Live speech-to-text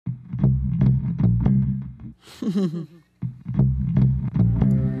Light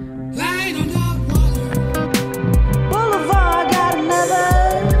on dark water. Boulevard got another.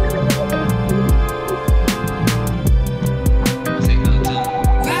 Singleton.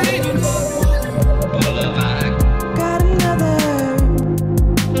 Light on dark water. Boulevard. Got another.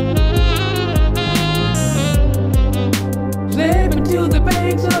 Slip into the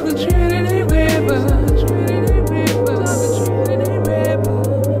banks of the Trinity River.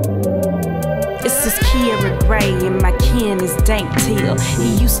 It's this Kiera Gray and my kin is Dank Teal.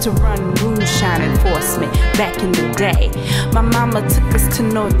 He used to run moonshine enforcement back in the day. My mama took us to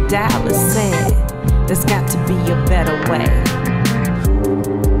North Dallas, said there's got to be a better way.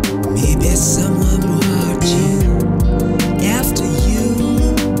 Maybe someone watching after you.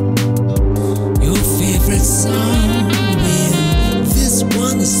 Your favorite song when this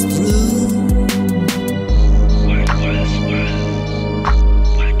one is through.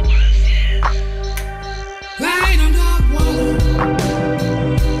 Light on dark water.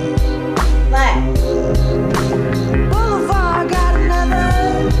 Black. Boulevard got another.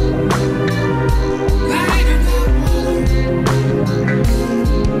 Light on dark water.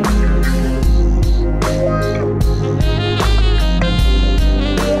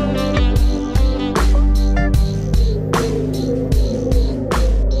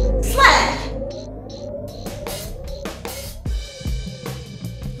 Slash.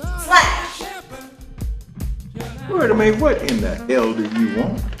 Slash. Wait a minute, what in the hell do you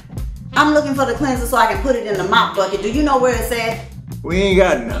want? I'm looking for the cleanser so I can put it in the mop bucket. Do you know where it's at? We ain't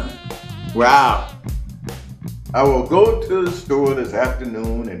got none. We're out. I will go to the store this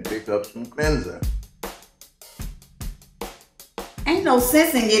afternoon and pick up some cleanser. Ain't no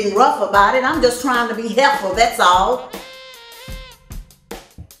sense in getting rough about it. I'm just trying to be helpful, that's all.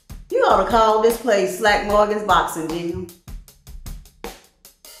 You ought to call this place Slack Morgan's Boxing Gym.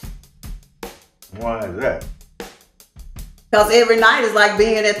 Why is that? Because every night is like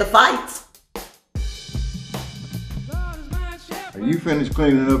being at the fights. Are you finished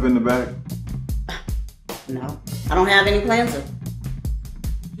cleaning up in the back? No, I don't have any cleanser.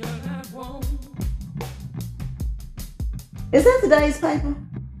 Is that today's paper?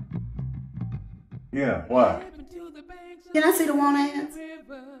 Yeah, why? Can I see the want ads?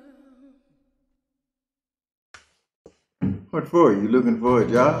 What for? You looking for a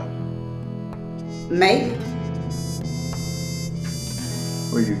job? Maybe.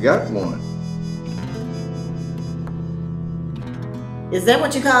 Well, you got one. Is that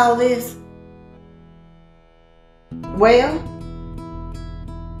what you call this? Well,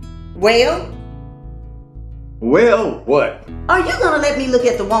 Well, what? are you gonna let me look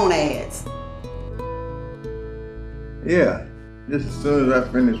at the want ads? Yeah, just as soon as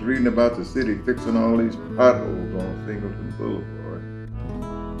I finish reading about the city fixing all these potholes on Singleton Boulevard.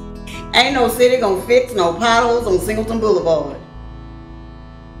 Ain't no city gonna fix no potholes on Singleton Boulevard.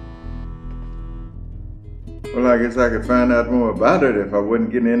 Well, I guess I could find out more about it if I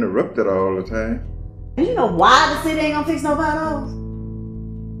wasn't getting interrupted all the time. And you know why the city ain't gonna fix no potholes?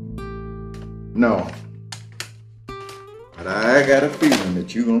 No. But I got a feeling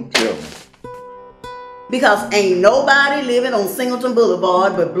that you gonna tell me. Because ain't nobody living on Singleton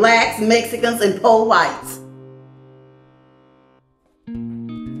Boulevard but blacks, Mexicans, and poor whites.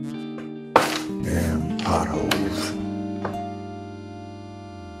 Damn potholes.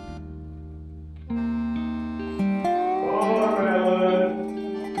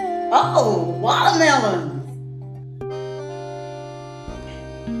 Oh, watermelons!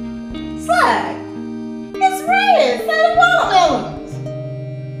 Slack! It's red! Say the watermelons!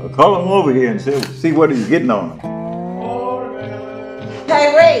 Well, call him over here and see what he's getting on.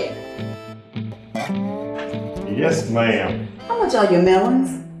 Hey, Red! Yes, ma'am. How much are your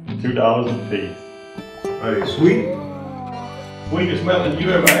melons? $2 a piece. Are they sweet? Sweetest melon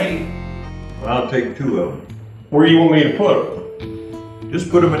you ever ate. Well, I'll take 2 of them. Where you want me to put them? Just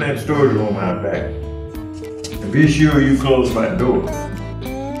put them in that storage room out back. And be sure you close my door.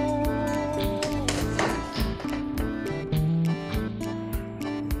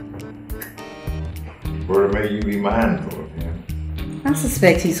 Where may you be mindful of him? I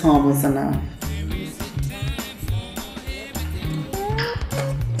suspect he's harmless enough.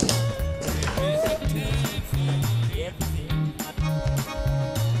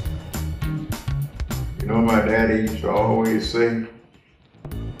 You know, my daddy used to always say,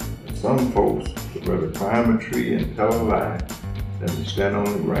 some folks would rather climb a tree and tell a lie than to stand on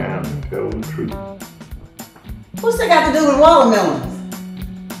the ground and tell the truth. What's that got to do with watermelons?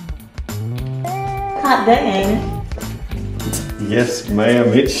 Hot day, ain't it? Yes,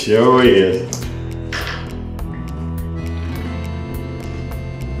 ma'am, it sure is.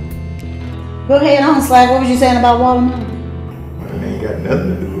 Go ahead on, Slack. What was you saying about watermelon? Well, it ain't got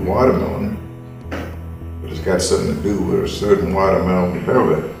nothing to do with watermelon. But it's got something to do with a certain watermelon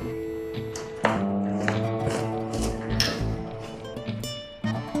fella.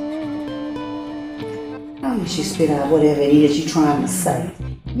 I wish you spit out whatever it is you're trying to say.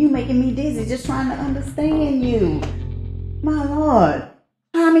 You making me dizzy just trying to understand you. My Lord.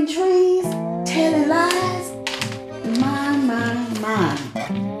 Climbing trees, telling lies. My.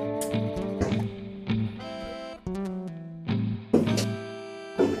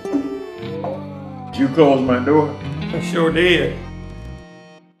 Did you close my door? I sure did.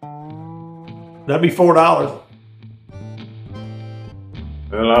 That'd be $4.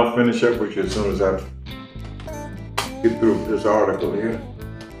 Well, I'll finish up with you as soon as I get through this article here.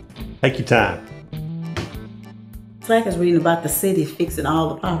 Take your time. Slack is reading about the city fixing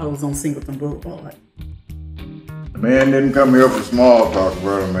all the potholes on Singleton Boulevard. The man didn't come here for small talk,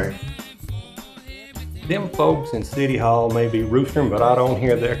 brother, man. Them folks in City Hall may be roostering, but I don't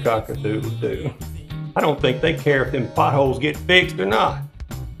hear their cock-a-doodle-doo. I don't think they care if them potholes get fixed or not.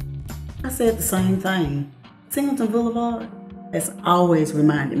 I said the same thing. Singleton Boulevard has always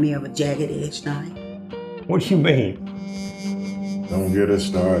reminded me of a jagged edge night. What do you mean? Don't get us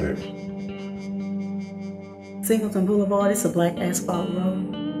started. Singleton Boulevard is a black asphalt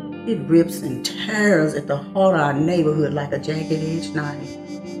road. It rips and tears at the heart of our neighborhood like a jagged edge knife.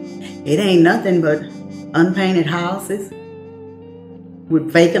 It ain't nothing but unpainted houses with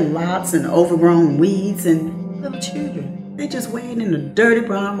vacant lots and overgrown weeds and little children. They just wade in the dirty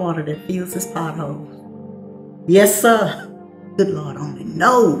brown water that fills this potholes. Yes, sir. Good Lord only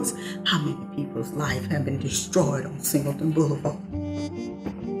knows how many people's lives have been destroyed on Singleton Boulevard.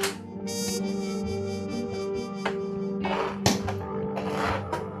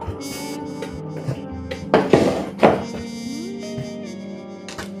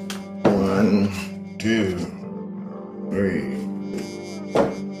 One, two, three.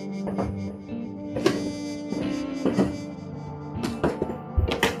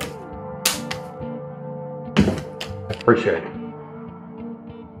 Appreciate it.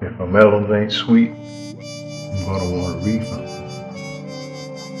 If my melons ain't sweet, I'm gonna want a refund.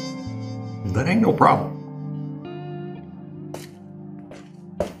 That ain't no problem.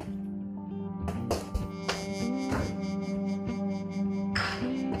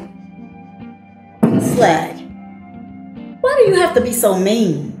 Slack, why do you have to be so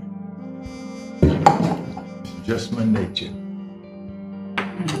mean? It's just my nature.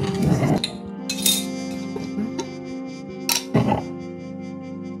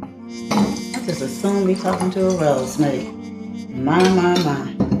 I just as soon be talking to a rattlesnake. My.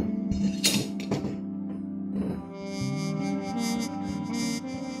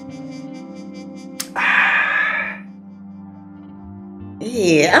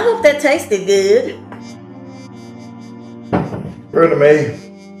 Yeah, I hope that tasted good. Brother May,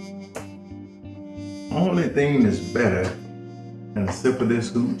 only thing that's better than a sip of this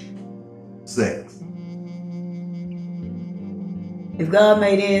hooch, sex. If God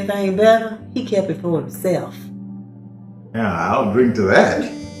made anything better, he kept it for himself. Yeah, I'll drink to that.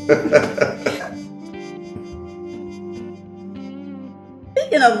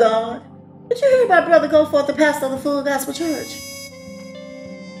 Speaking of God, did you hear about Brother Goforth, the pastor of the Full Gospel Church?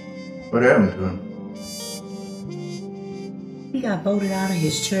 What happened to him? He got voted out of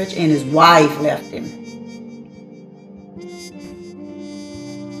his church and his wife left him.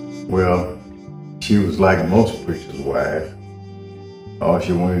 Well, she was like most preachers' wives. All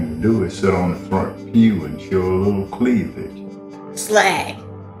she wanted to do is sit on the front pew and show a little cleavage. Slag.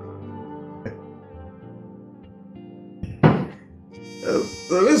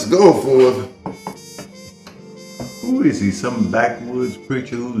 So let's go for it. Who is he? Some backwoods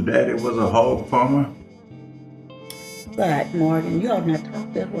preacher whose daddy was a hog farmer? Slag, Morgan, you ought not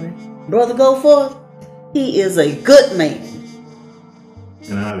talk that way. Brother Goforth, he is a good man.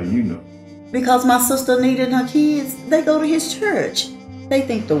 And how do you know? Because my sister Nita and her kids, they go to his church. They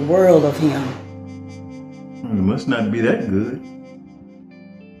think the world of him. He must not be that good.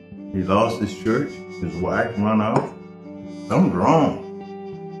 He lost his church, his wife run off. Something's wrong.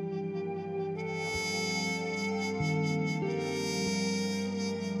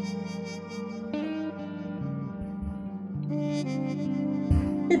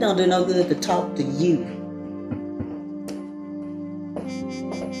 It don't do no good to talk to you.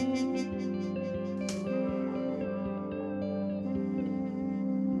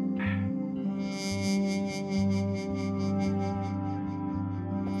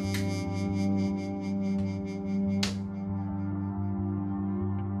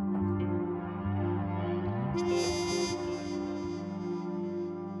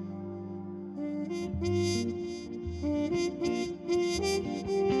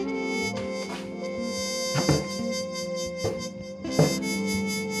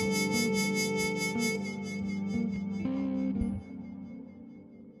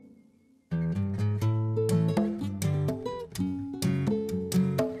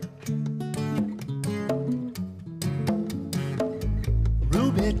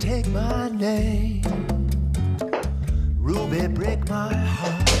 Ruby, take my name. Ruby, break my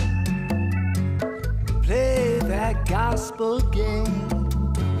heart. Play that gospel game.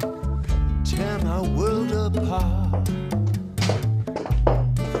 Tear my world apart.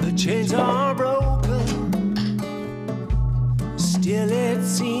 The chains are broken. Still it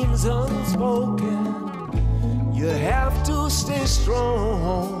seems unspoken. You have to stay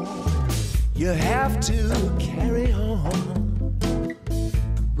strong. You have to carry on.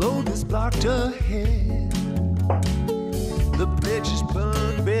 Road is blocked ahead. The bridge is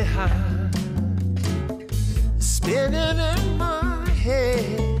burned behind. Spinning in my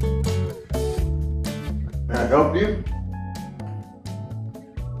head. Can I help you?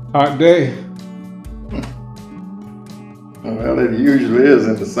 Hot day. Well, it usually is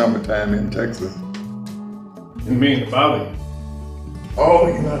in the summertime in Texas. Didn't mean to bother you. Oh,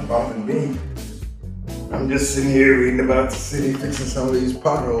 you're not bothering me. I'm just sitting here reading about the city fixing some of these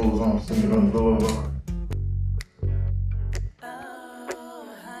potholes on Singleton Boulevard.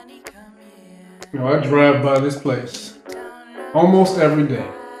 You know, I drive by this place almost every day.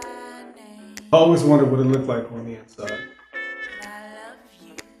 I always wondered what it looked like on the inside.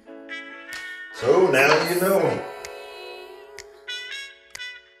 So now you know.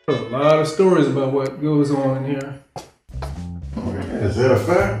 There's a lot of stories about what goes on in here. Is that a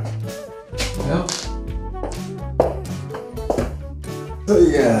fact? Well, So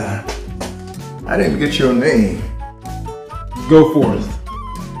yeah, I didn't get your name. go for it.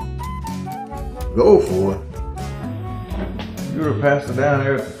 Go for it. You're the pastor down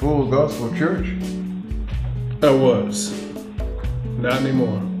there at the Full Gospel Church? I was. Not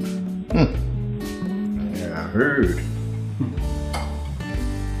anymore. Yeah, I heard.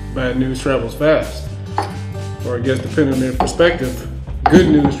 Bad news travels fast. Or I guess depending on their perspective, good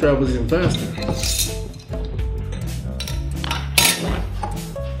news travels even faster.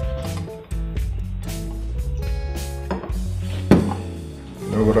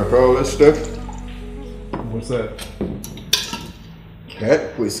 Know what I call this stuff? What's that?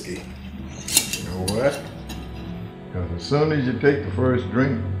 Cat whiskey. You know what? Because as soon as you take the first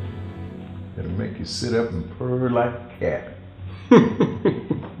drink, it'll make you sit up and purr like a cat.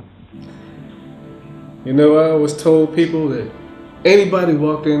 You know, I always told people that anybody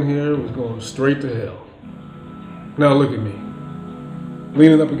walked in here was going straight to hell. Now look at me,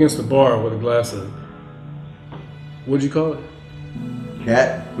 leaning up against the bar with a glass of, what'd you call it?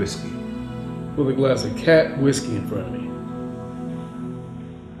 Cat whiskey. With a glass of cat whiskey in front of me.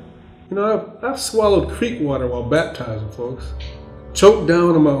 You know, I've swallowed creek water while baptizing folks, choked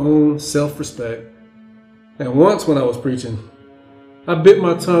down on my own self-respect, and once when I was preaching, I bit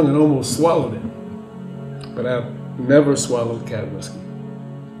my tongue and almost swallowed it. But I've never swallowed cat whiskey.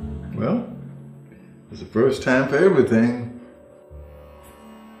 Well, it's the first time for everything.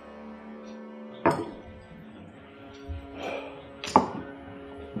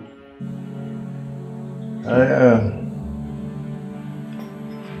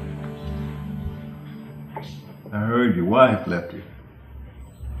 I heard your wife left you.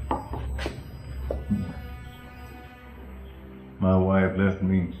 My wife left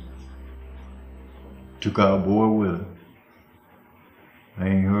me. Took our boy with her. I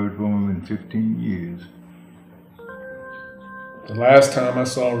ain't heard from him in 15 years. The last time I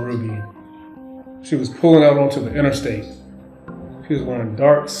saw Ruby, she was pulling out onto the interstate. She was wearing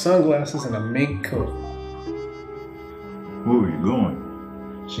dark sunglasses and a mink coat. Where were you going?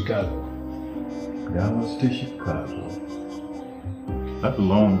 Chicago. Dallas to Chicago. That's a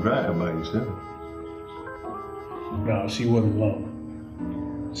long drive by yourself. No, she wasn't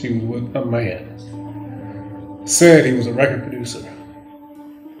alone. She was with a man. Said he was a record producer.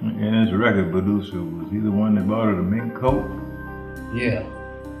 And this record producer, was he the one that bought her the mink coat? Yeah.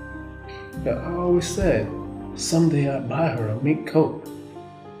 Yeah, I always said, someday I'd buy her a mink coat.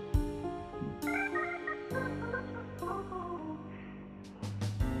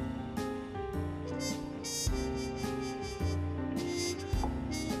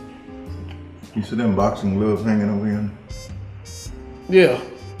 You see them boxing gloves hanging over here? Yeah.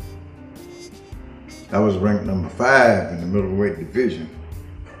 I was ranked number 5 in the middleweight division.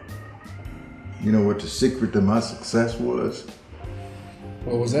 You know what the secret to my success was?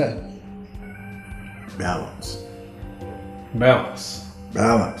 What was that? Balance. Balance.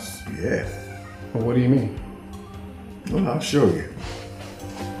 Balance, yeah. Well, what do you mean? Well, I'll show you.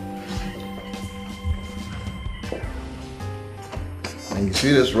 And you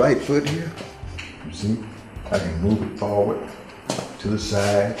see this right foot here? You see? I can move it forward, to the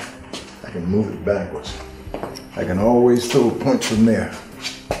side. I can move it backwards. I can always throw a punch from there.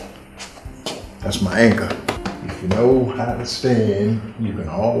 That's my anchor. If you know how to stand, you can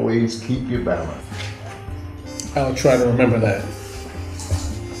always keep your balance. I'll try to remember that.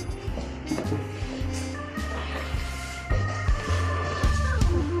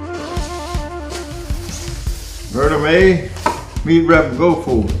 Berta Mae, meet Reverend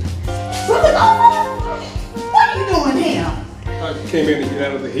Goforth. Brother Goforth, what are you doing here? I came in to get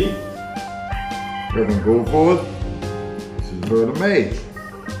out of the heat. Reverend Goforth, this is Berta Mae.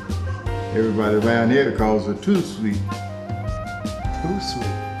 Everybody around here calls her Too Sweet. Too sweet.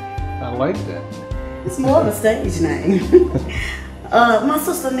 I like that. It's more of a stage name. My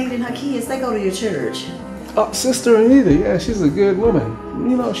sister Anita and her kids, they go to your church. Oh, Sister Anita, yeah, she's a good woman.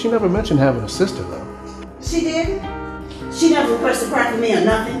 You know, she never mentioned having a sister, though. She didn't? She never requested prayer for me or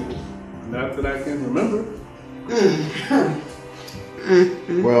nothing? Not that I can remember.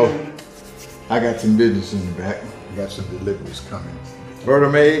 Well, I got some business in the back. I got some deliveries coming. Berta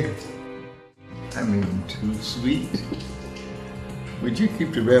Mae, I mean, Too Sweet. Would you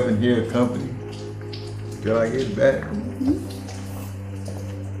keep the Reverend here company till I get back?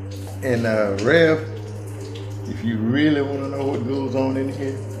 And Rev, if you really want to know what goes on in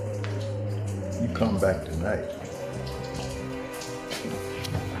here, you come back tonight.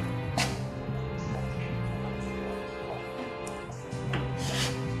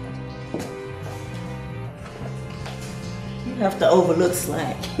 You have to overlook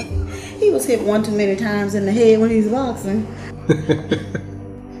Slack. He was hit one too many times in the head when he was boxing.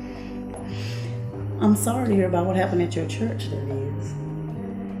 I'm sorry to hear about what happened at your church, that is.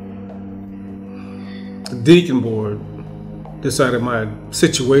 The deacon board decided my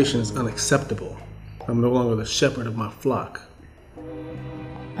situation is unacceptable. I'm no longer the shepherd of my flock.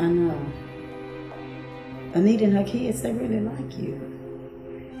 I know. Anita and her kids, they really like you.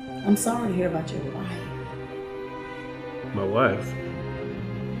 I'm sorry to hear about your wife. My wife?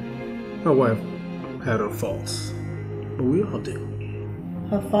 My wife had her faults. But we all do.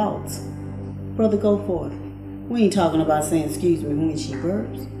 Her faults? Brother Goforth, we ain't talking about saying excuse me when she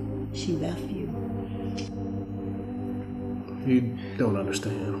burps. She left you. You don't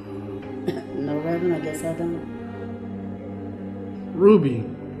understand. No, Reverend, I guess I don't. Ruby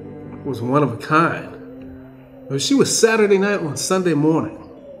was one of a kind. She was Saturday night on Sunday morning.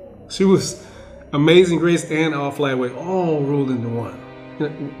 She was Amazing Grace and All Fly Away all rolled into one. You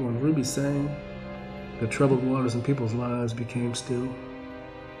know, when Ruby sang, the troubled waters in people's lives became still.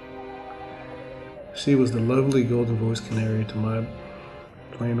 She was the lovely golden voiced canary to my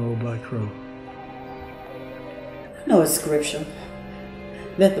plain old black crow. I know it's scripture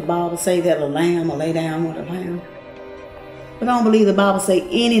that the Bible say that a lamb will lay down with a lamb. But I don't believe the Bible say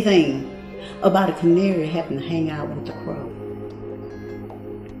anything about a canary having to hang out with the crow.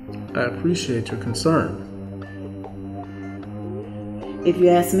 I appreciate your concern. If you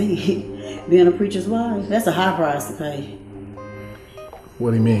ask me, being a preacher's wife, that's a high price to pay.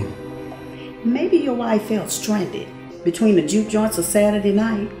 What do you mean? Maybe your wife felt stranded between the juke joints of Saturday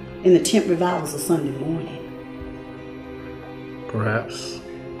night and the tent revivals of Sunday morning. Perhaps.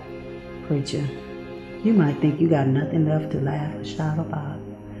 Preacher, you might think you got nothing left to laugh or shout about.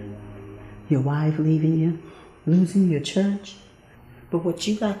 Your wife leaving you, losing your church. But what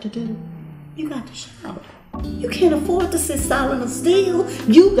you got to do, you got to shout. You can't afford to sit silent or still.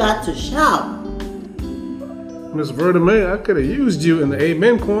 You got to shout. Miss Berta Mae, I could have used you in the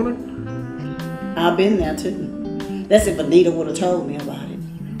amen corner. I've been there too. That's if Anita would have told me about it.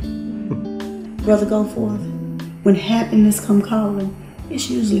 Brother Goforth, when happiness come calling, it's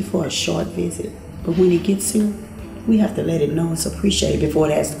usually for a short visit. But when it gets here, we have to let it know it's appreciated before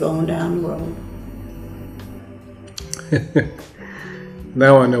it has to go on down the road.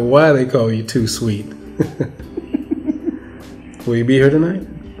 Now I know why they call you Too Sweet. Will you be here tonight?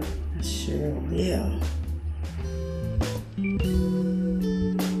 Sure will.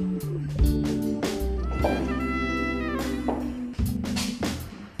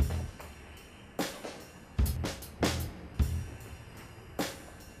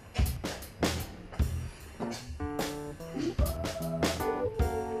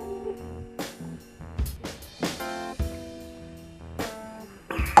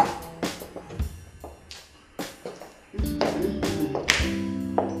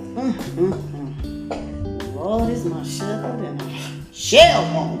 Lord is my shepherd and I shall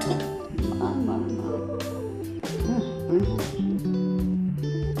want him. My.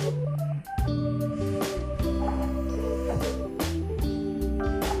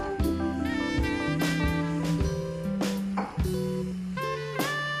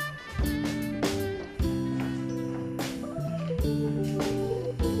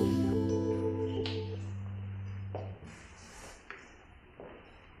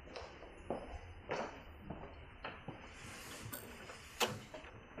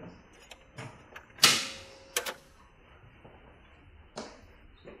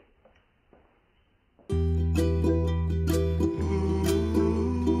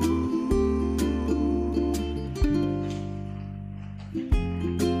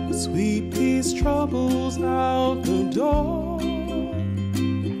 troubles out the door.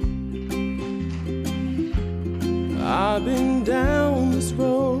 I've been down this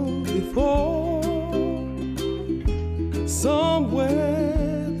road before.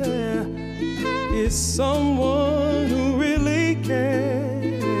 Somewhere there is someone who really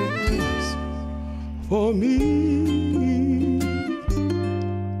cares for me.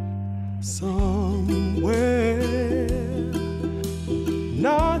 Somewhere,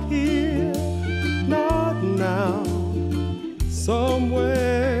 not here, not now.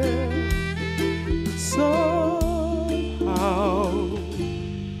 Somewhere, somehow.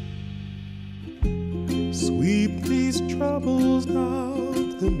 Sweep these troubles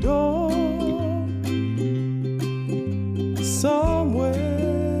out the door. Somewhere.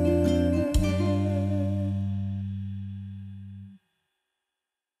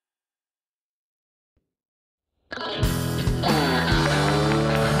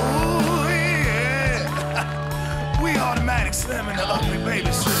 Slamming the ugly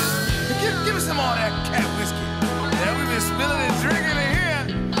babysitters. Give me some more of that cat whiskey. Yeah, we've been spilling and drinking in here.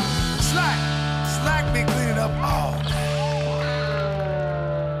 Slack be cleaning up all day.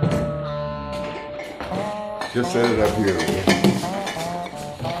 Just set it up here.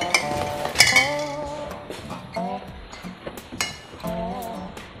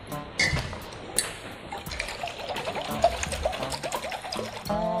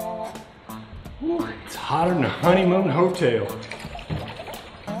 It's hotter than a honeymoon hotel.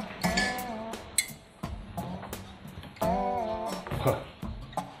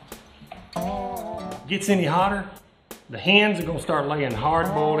 Gets any hotter, the hens are gonna start laying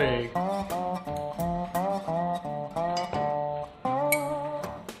hard-boiled eggs.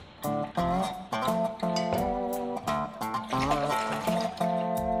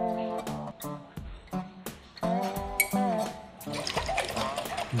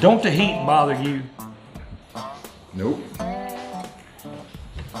 Don't the heat bother you? Nope.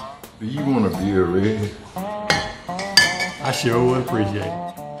 Do you want a beer, Red? I sure would appreciate it.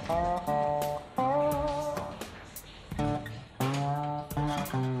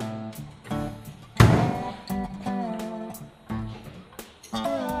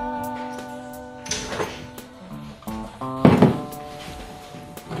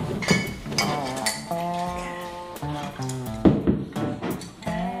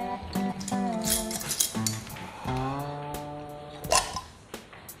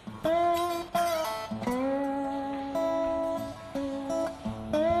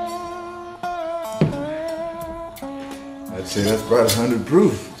 I'd say that's about 100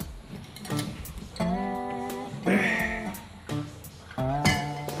 proof.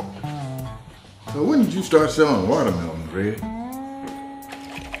 So when did you start selling watermelons, Red?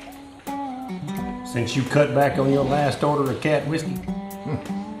 Since you cut back on your last order of cat whiskey.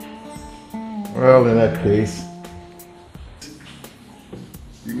 Well, in that case,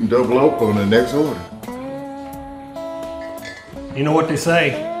 you can double up on the next order. You know what they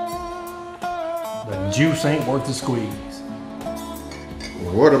say? The juice ain't worth the squeeze.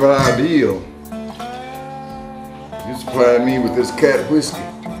 Well, what about our deal? You supply me with this cat whiskey.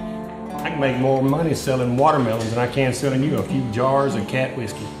 I can make more money selling watermelons than I can selling you a few jars of cat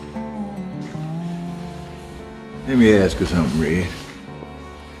whiskey. Let me ask you something, Red.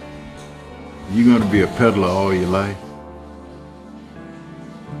 You gonna be a peddler all your life?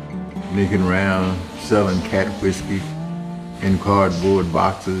 Sneaking around, selling cat whiskey in cardboard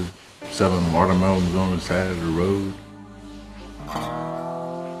boxes, selling watermelons on the side of the road?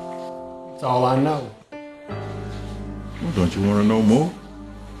 That's all I know. Well, don't you want to know more?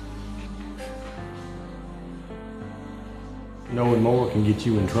 Knowing more can get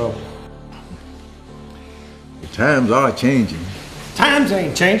you in trouble. The times are changing. Times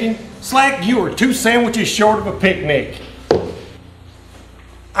ain't changing. Slack, you are 2 sandwiches short of a picnic.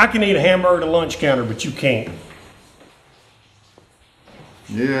 I can eat a hamburger at a lunch counter, but you can't.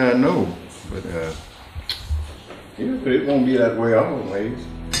 Yeah, I know, but it won't be that way always.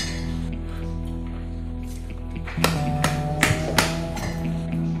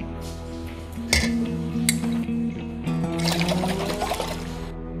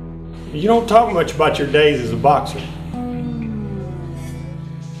 You don't talk much about your days as a boxer.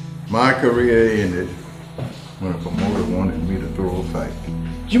 My career ended when a promoter wanted me to throw a fight.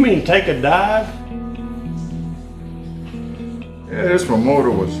 You mean take a dive? Yeah, this promoter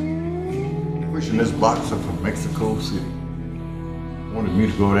was pushing this boxer from Mexico City. Wanted me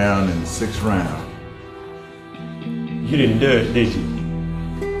to go down in the 6th round. You didn't do it, did you?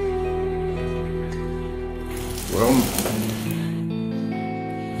 Well,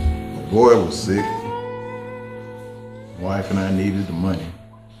 my boy was sick. My wife and I needed the money.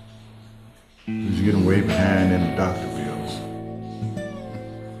 It was getting way behind in the doctor bills.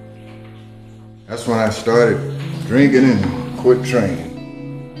 That's when I started drinking and quit training.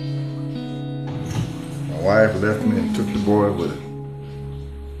 My wife left me and took the boy with her.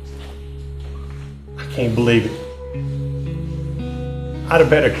 I can't believe it. I'd have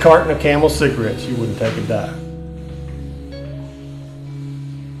bet a carton of Camel cigarettes you wouldn't take a dive.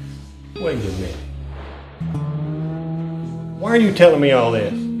 Wait a minute. Why are you telling me all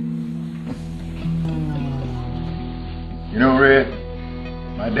this? You know, Red,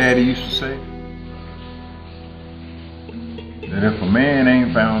 my daddy used to say that if a man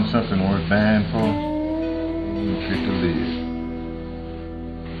ain't found something worth dying for, he ain't fit to live.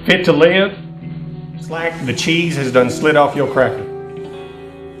 Fit to live? It's like the cheese has done slid off your cracker.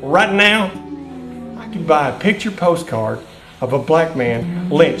 Right now, I could buy a picture postcard of a black man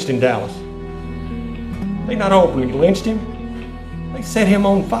lynched in Dallas. They not openly lynched him, they set him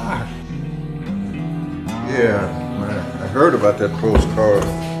on fire. Yeah, I heard about that postcard.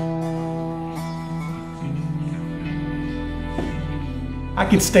 I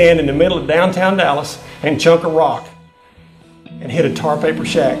could stand in the middle of downtown Dallas and chunk a rock and hit a tar paper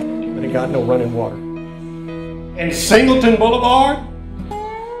shack, but it got no running water. And Singleton Boulevard,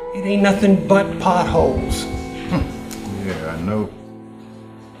 it ain't nothing but potholes. Yeah, I know.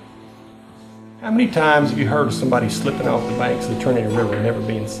 How many times have you heard of somebody slipping off the banks of the Trinity River and never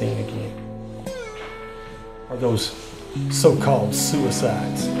being seen again? Or those so-called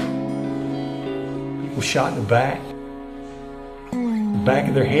suicides? People shot in the back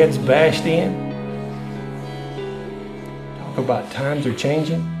of their heads bashed in. Talk about times are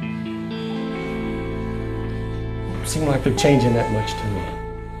changing. Don't seem like they're changing that much to me.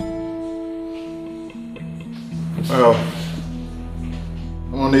 Well,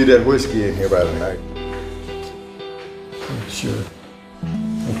 I'm gonna need that whiskey in here by tonight. Sure.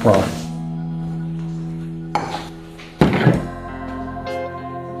 No problem.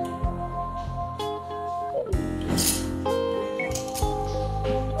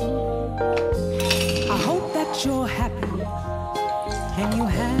 I hope that you're happy and you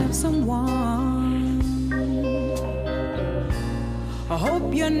have someone. I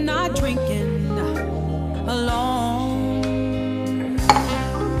hope you're not drinking alone.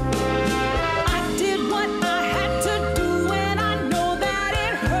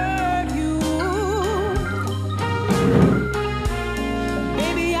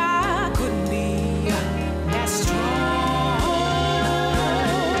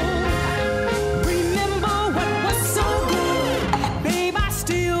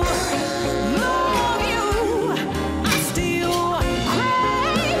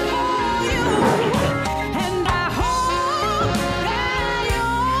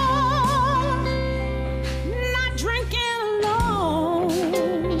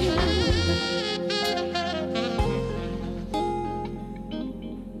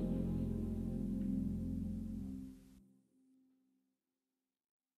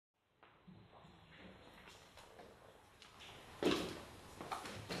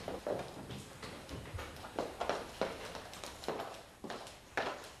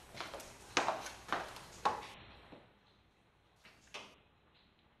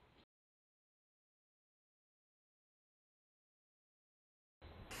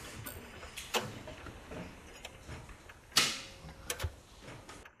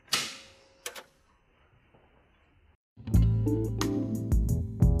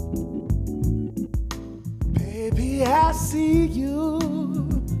 Baby, I see you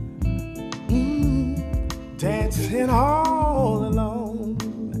dancing all alone.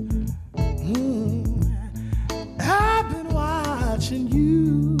 I've been watching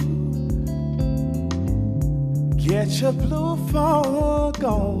you get your blue phone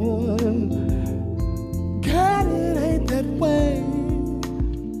going. God, it ain't that way.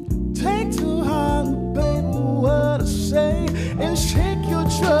 Take to heart, baby, what I say, and shake your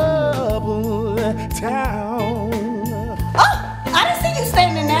trouble down. Oh, I didn't see you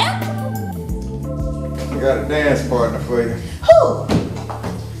standing there. I got a dance partner for you. Who?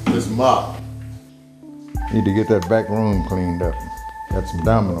 This Mop. Need to get that back room cleaned up. Got some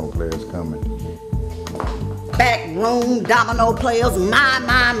domino players coming. Back room domino players, my.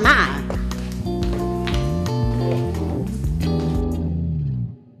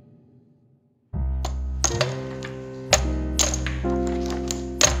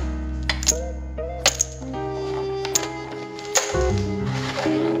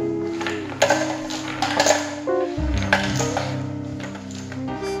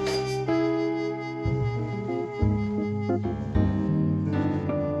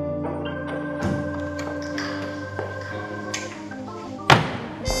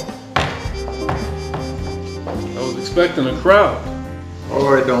 expecting a crowd.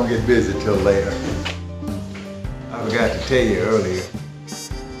 Or it don't get busy till later. I forgot to tell you earlier.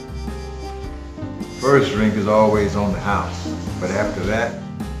 First drink is always on the house, but after that,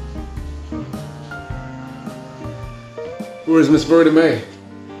 Where's Miss Verda May?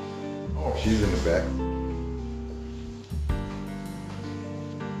 oh, she's in the back.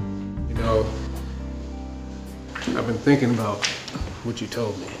 You know, I've been thinking about what you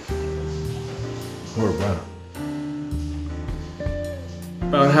told me. What about?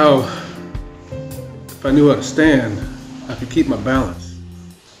 About how if I knew how to stand, I could keep my balance.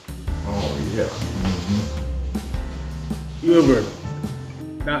 Oh, yeah. You ever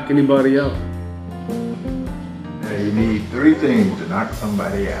knock anybody out? Now you need three things to knock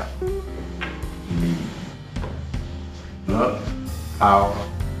somebody out. You need luck, power,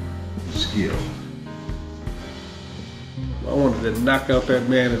 and skill. I wanted to knock out that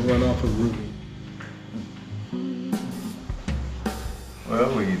man and run off with Ruby.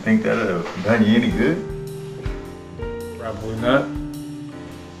 Well, you think that'd have done you any good? Probably not.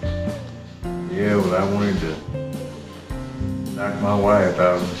 Yeah, well, I wanted to knock my wife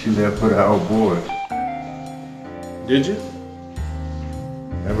out and she left put our boy. Did you?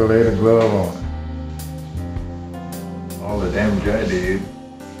 Never laid a glove on her. All the damage I did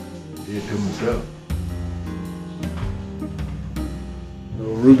to myself.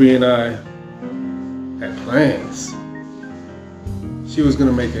 Well, Ruby and I had plans. She was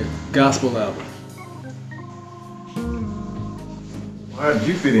gonna make a gospel album. Why did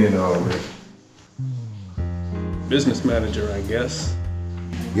you fit in all this? Business manager, I guess.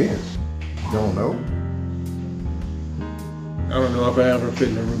 Yes. Don't know. I don't know if I ever fit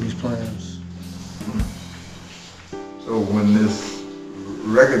into Ruby's plans. So when this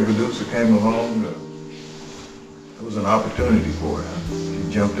record producer came along, it was an opportunity for her.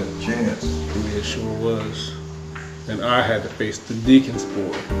 She jumped at the chance. Ruby, it sure was. And I had to face the Deacon's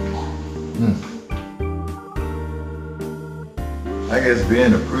board. I guess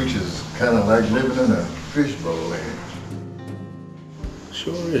being a preacher is kind of like living in a fishbowl, ain't it?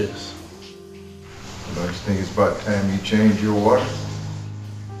 Sure is. Don't you think it's about time you change your water?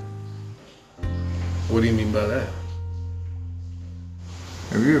 What do you mean by that?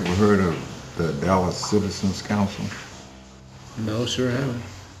 Have you ever heard of the Dallas Citizens Council? No, sure haven't.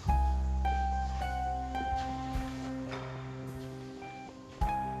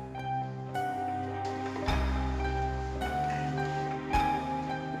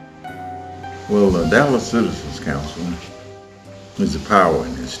 Well, the Dallas Citizens Council is the power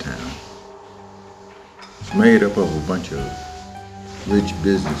in this town. It's made up of a bunch of rich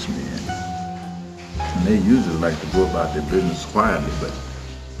businessmen. And they usually like to go about their business quietly, but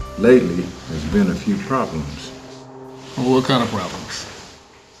lately there's been a few problems. Well, what kind of problems?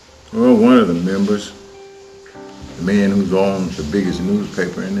 Well, one of the members, the man who owns the biggest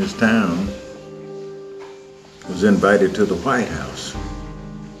newspaper in this town, was invited to the White House.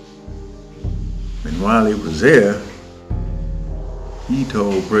 And while he was there, he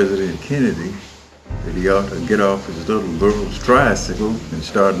told President Kennedy that he ought to get off his little girl's tricycle and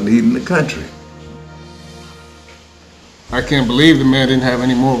start leading the country. I can't believe the man didn't have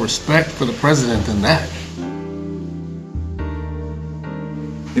any more respect for the president than that.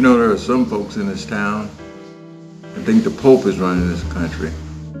 You know, there are some folks in this town that think the Pope is running this country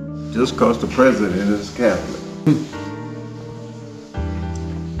just because the president is Catholic.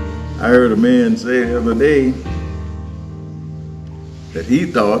 I heard a man say the other day that he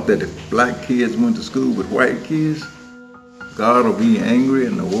thought that if black kids went to school with white kids, God will be angry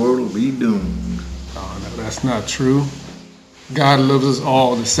and the world will be doomed. Oh, no, that's not true. God loves us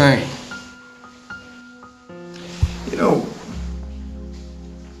all the same. You know,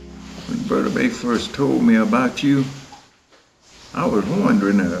 when Berta Bay first told me about you, I was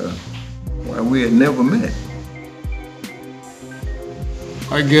wondering why we had never met.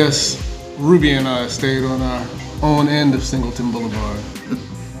 I guess Ruby and I stayed on our own end of Singleton Boulevard.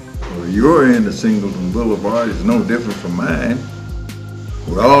 Well, your end of Singleton Boulevard is no different from mine.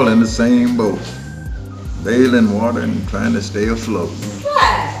 We're all in the same boat, bailing water and trying to stay afloat.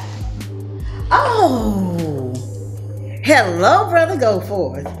 What? Oh, hello, Brother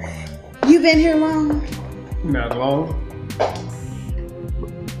Goforth. You been here long? Not long.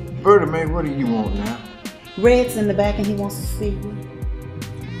 Berta May, what do you want now? Red's in the back and he wants to see you.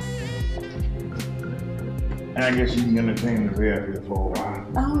 I guess you can entertain the Red here for a while.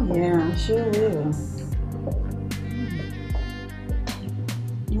 Oh, yeah, I sure will.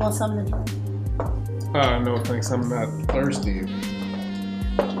 You want something to drink? No thanks, I'm not thirsty.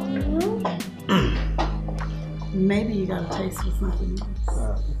 Maybe you got a taste for something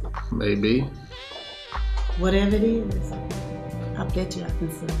else. Maybe. Whatever it is, I bet you I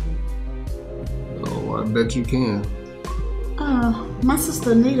can serve it. Oh, I bet you can. My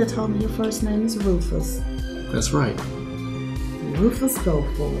sister Anita told me your first name is Rufus. That's right. Rufus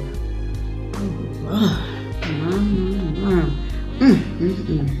Goforth. Oh,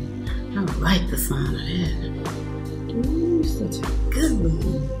 I like the sound of that. Ooh, such a good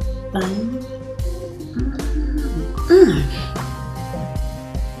looking thing. Ooh.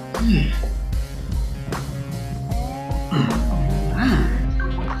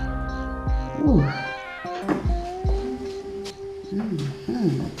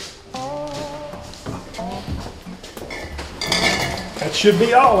 That should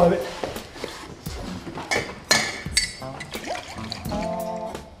be all of it.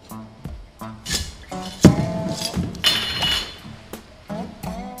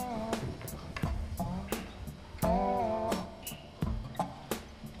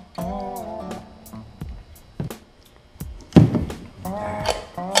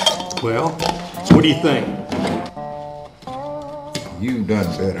 Well, what do you think? You've done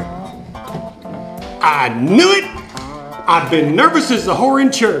better. I knew it! I've been nervous as the whore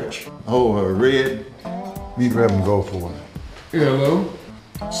in church. Oh, Red, meet Reverend Goforth. Hello.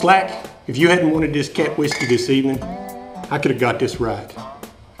 Slack, if you hadn't wanted this cat whiskey this evening, I could have got this right.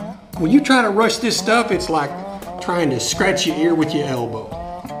 When you try to rush this stuff, it's like trying to scratch your ear with your elbow.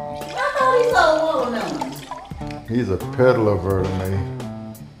 I thought he sold watermelons. He's a peddler, Vernon.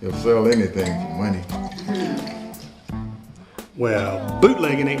 He'll sell anything for money. Well,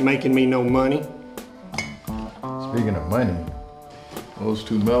 bootlegging ain't making me no money. Speaking of money, those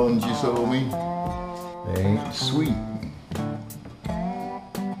 2 melons you sold me, they ain't sweet.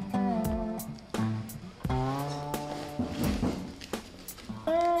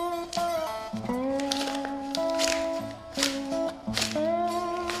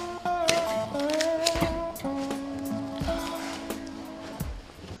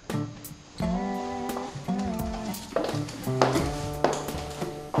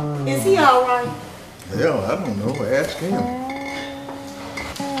 Is he all right? Hell, I don't know. Ask him.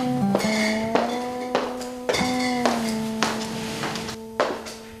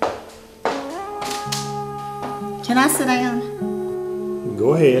 Can I sit down?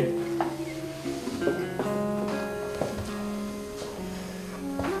 Go ahead.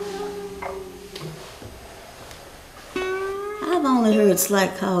 I've only heard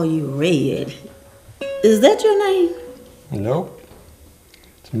Slack call you Red. Is that your name? Nope.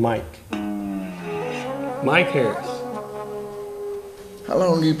 It's Mike. Mike Harris. How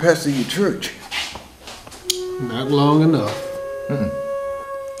long do you pastor your church? Not long enough.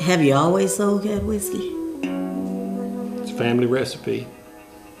 Have you always sold cat whiskey? It's a family recipe.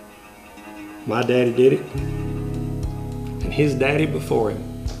 My daddy did it, and his daddy before him.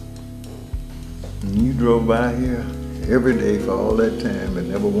 And you drove by here every day for all that time and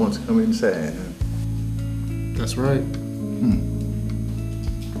never once come inside. That's right.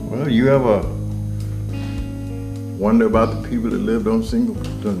 Well, you ever wonder about the people that lived on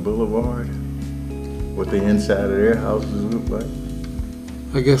Singleton Boulevard? What the inside of their houses look like?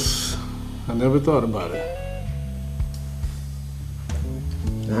 I guess I never thought about it.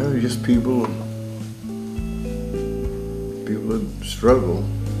 They're just people that struggle,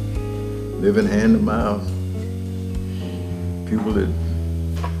 living hand to mouth. People that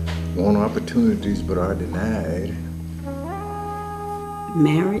want opportunities but are denied.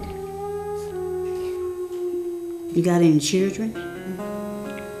 Married? You got any children?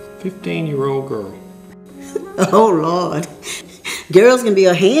 15-year-old girl. Oh, Lord. Girls can be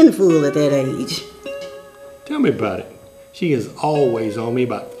a handful at that age. Tell me about it. She is always on me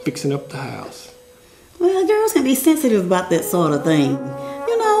about fixing up the house. Well, girls can be sensitive about that sort of thing.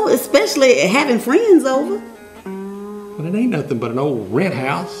 You know, especially having friends over. Well, it ain't nothing but an old rent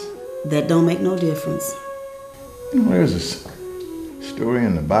house. That don't make no difference. There's this story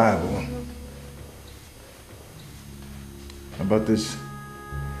in the Bible about this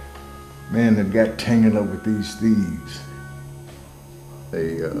man that got tangled up with these thieves.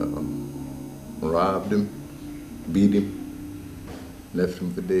 They robbed him, beat him, left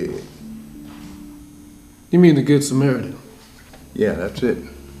him for dead. You mean the Good Samaritan? Yeah, that's it.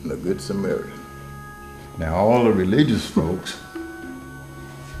 The Good Samaritan. Now, all the religious folks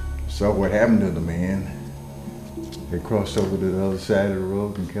saw what happened to the man. They crossed over to the other side of the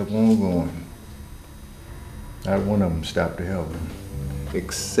road and kept on going. Not one of them stopped to help him,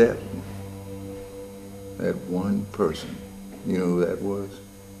 except that one person. You know who that was?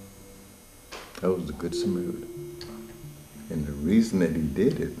 That was the Good Samaritan. And the reason that he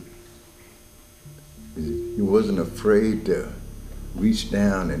did it is he wasn't afraid to reach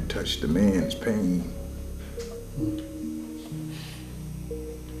down and touch the man's pain. You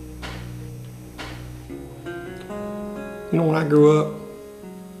know, when I grew up,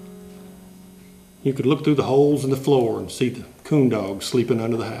 you could look through the holes in the floor and see the coon dogs sleeping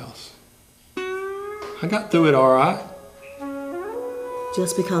under the house. I got through it all right.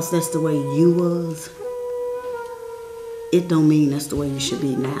 Just because that's the way you was, it don't mean that's the way you should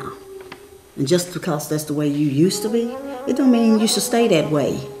be now. And just because that's the way you used to be, it don't mean you should stay that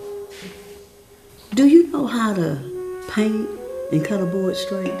way. Do you know how to paint and cut a board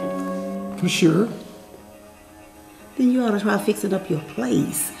straight? For sure. Then you ought to try fixing up your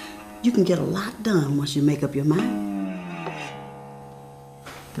place. You can get a lot done once you make up your mind.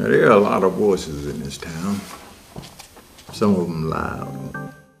 Now, there are a lot of voices in this town. Some of them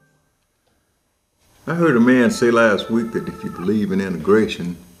loud. I heard a man say last week that if you believe in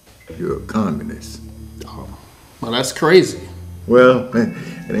integration, you're a communist. Oh, well, that's crazy. Well,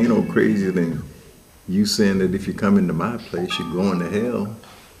 it ain't no crazier than you saying that if you come into my place, you're going to hell.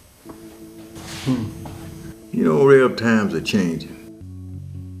 You know, real times are changing.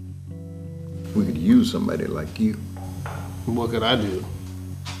 We could use somebody like you. What could I do?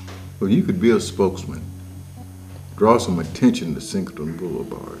 Well, you could be a spokesman. Draw some attention to Singleton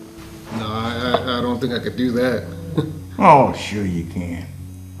Boulevard. No, I don't think I could do that. Oh, sure you can.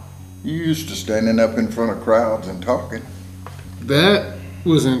 You used to standing up in front of crowds and talking. That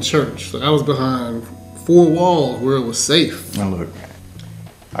was in church. I was behind 4 walls where it was safe. Now look,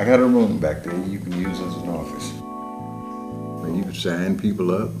 I got a room back there you can use as an office. Now you could sign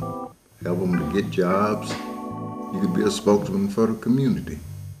people up, help them to get jobs. You could be a spokesman for the community.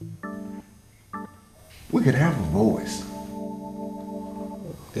 We could have a voice.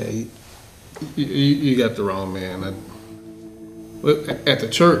 Yeah, you got the wrong man. At the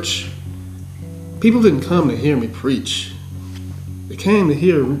church, people didn't come to hear me preach. They came to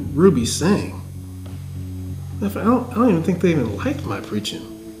hear Ruby sing. I don't even think they even liked my preaching.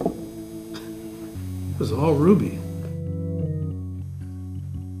 It was all Ruby.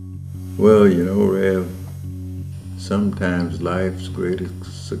 Well, you know, Rev, sometimes life's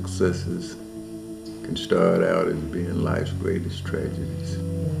greatest successes can start out as being life's greatest tragedies.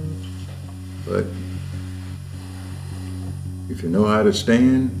 But if you know how to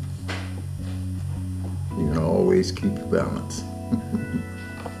stand, you can always keep your balance.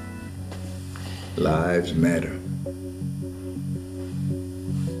 Lives matter.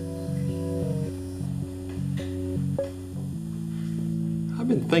 I've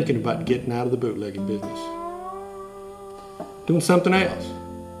been thinking about getting out of the bootlegging business. Doing something else.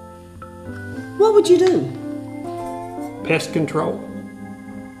 What would you do? Pest control.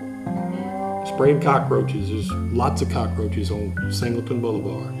 Spraying cockroaches. There's lots of cockroaches on Singleton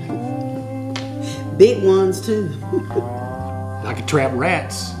Boulevard. Big ones too. I could trap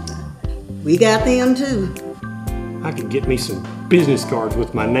rats. We got them too. I could get me some business cards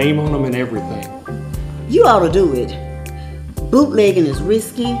with my name on them and everything. You ought to do it. Bootlegging is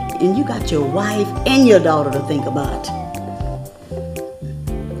risky, and you got your wife and your daughter to think about.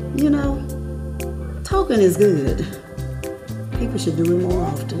 You know, talking is good. People should do it more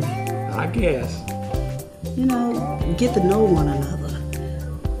often. I guess. You know, get to know one another.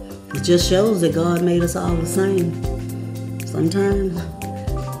 It just shows that God made us all the same. Sometimes,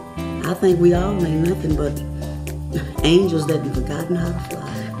 I think we all ain't nothing but angels that have forgotten how to fly.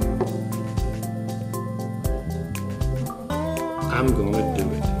 I'm gonna do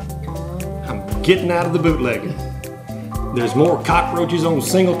it. I'm getting out of the bootlegging. There's more cockroaches on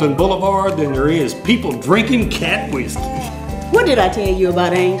Singleton Boulevard than there is people drinking cat whiskey. What did I tell you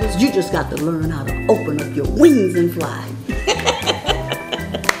about angels? You just got to learn how to open up your wings and fly.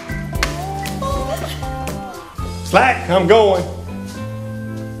 Slack, I'm going.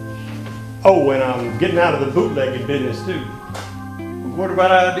 Oh, and I'm getting out of the bootlegging business too. What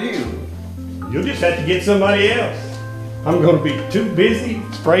about ideal? You'll just have to get somebody else. I'm going to be too busy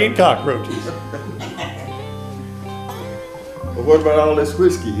spraying cockroaches. But what about all this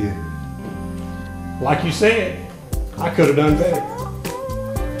whiskey here? Like you said, I could have done better.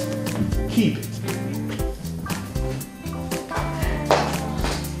 Keep it.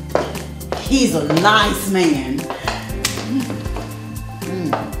 He's a nice man.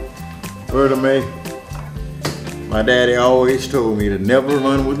 Word of me, my daddy always told me to never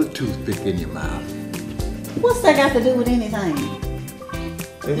run with a toothpick in your mouth. What's that got to do with anything?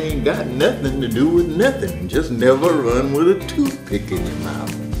 It ain't got nothing to do with nothing. Just never run with a toothpick in your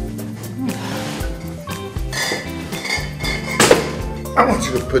mouth. I want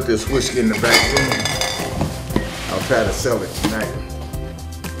you to put this whiskey in the back room. I'll try to sell it tonight.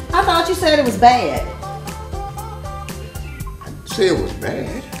 I thought you said it was bad. I didn't say it was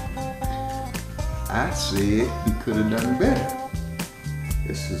bad. I said he could have done better.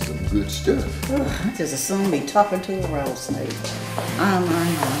 This is some good stuff. I just assume be talking to a road snake. I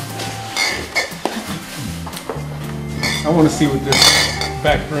want to see what this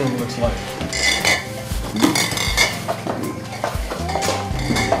back room looks like.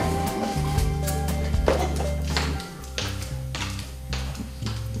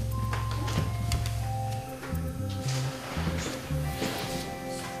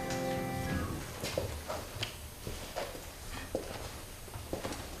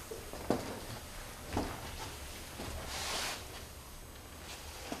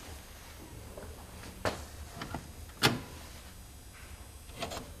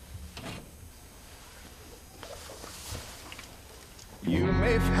 You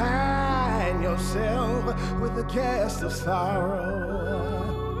may find yourself with a cast of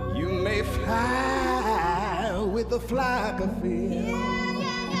sorrow. You may fly with a flock of fear.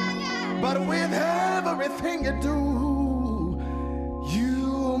 But with everything you do,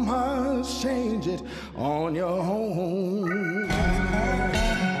 you must change it on your own.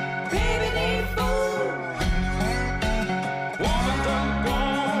 Baby, need food. Woman done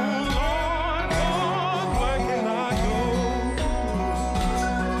gone, Lord, Lord, where can I go?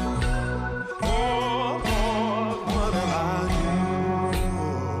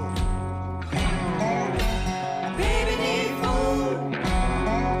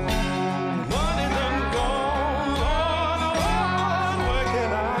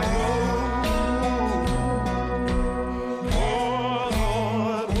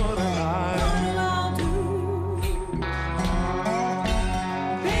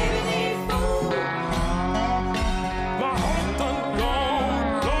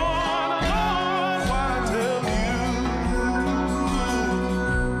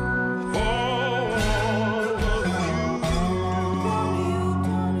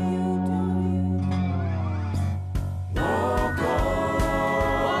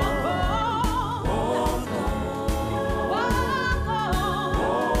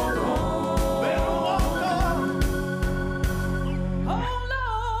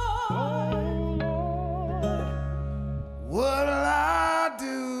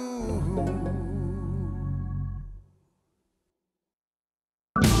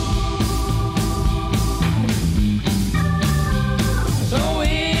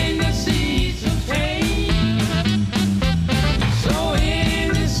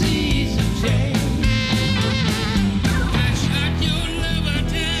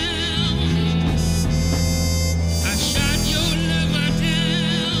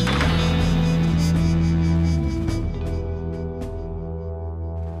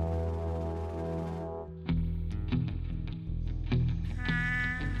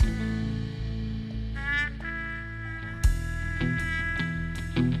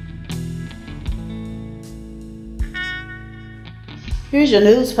 Here's your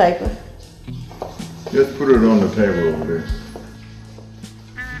newspaper. Just put it on the table over there.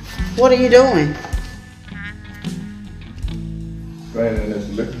 What are you doing? Draining this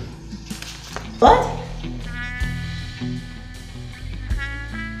liquor. What?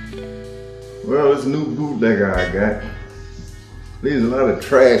 Well, this new bootlegger I got leaves a lot of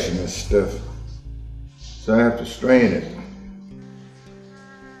trash in this stuff, so I have to strain it.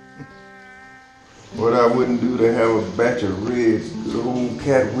 What I wouldn't do to have a batch of Red's good old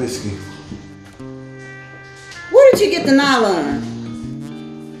cat whiskey. Where did you get the nylon?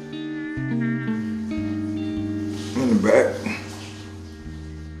 In the back.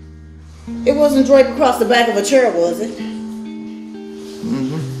 It wasn't draped across the back of a chair, was it?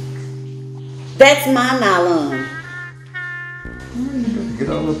 Mm-hmm. That's my nylon. Well, you got to get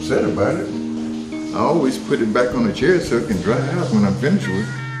all upset about it. I always put it back on the chair so it can dry out when I'm finished with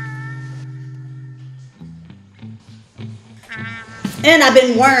it. And I've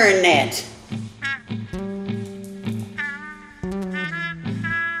been wearing that.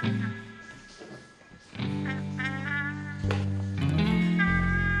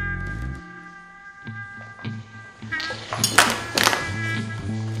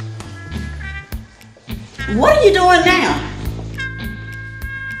 What are you doing now?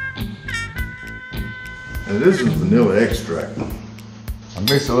 Now this is vanilla extract. I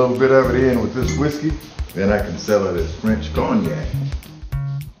mix a little bit of it in with this whiskey, then I can sell it as French cognac.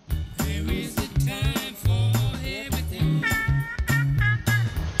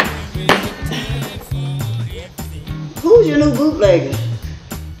 Who's your new bootlegger?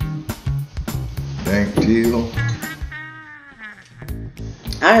 Dank Teal.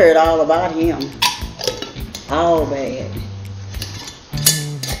 I heard all about him. All bad.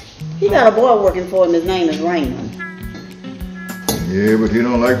 He got a boy working for him. His name is Raymond. Yeah, but he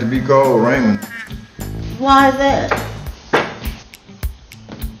don't like to be called Raymond. Why is that?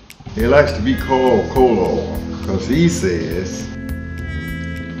 He likes to be called coal oil because he says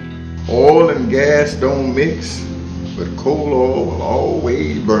oil and gas don't mix, but coal oil will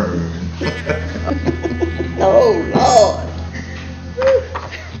always burn. Oh, Lord.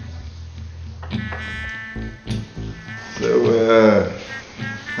 So,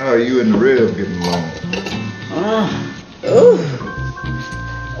 how are you and the Rev getting along?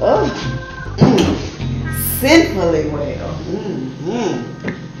 Sinfully well.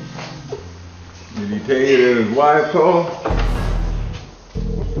 Did he tell you that his wife called?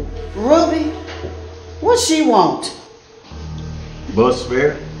 Ruby, what she want? Bus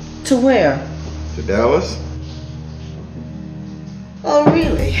fare To where? to Dallas? Oh,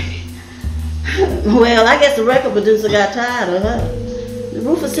 really? Well, I guess the record producer got tired of her. Did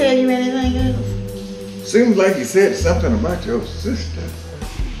Rufus tell you anything else? Seems like he said something about your sister.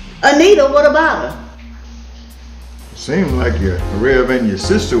 Anita, what about her? Seemed like your Rev and your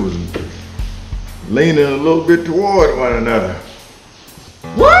sister was leaning a little bit toward one another.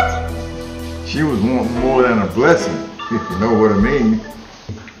 What? She was wanting more than a blessing, if you know what I mean.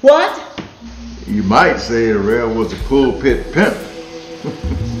 What? You might say the Rev was a pulpit pimp.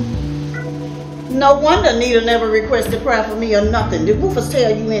 No wonder Anita never requested prayer for me or nothing. Did Rufus tell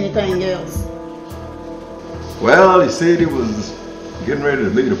you anything else? Well, he said he was getting ready to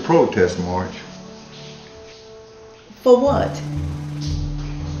lead a protest march. For what?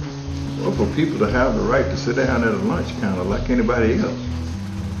 Well, for people to have the right to sit down at a lunch counter like anybody else.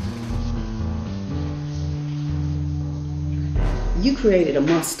 You created a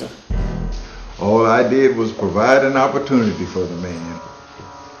monster. All I did was provide an opportunity for the man.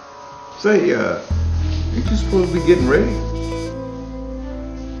 Say, ain't you supposed to be getting ready?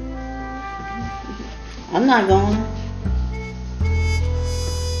 I'm not going.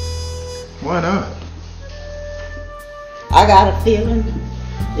 Why not? I got a feeling.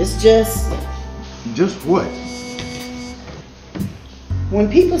 It's just Just what? when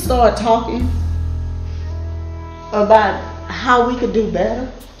people start talking about how we could do better,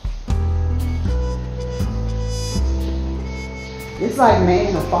 it's like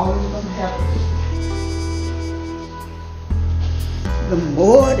man are falling from heaven. The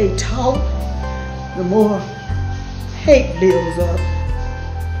more they talk, the more hate builds up.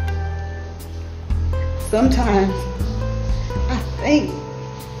 Sometimes I think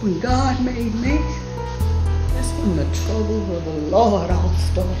when God made me, that's when the troubles of the Lord all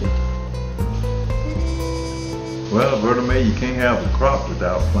started. Well, Brother May, you can't have the crop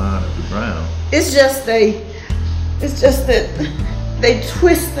without flying at the ground. It's just that they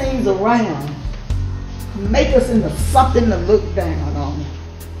twist things around, make us into something to look down on.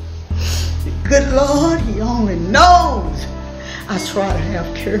 The good Lord, He only knows. I try to have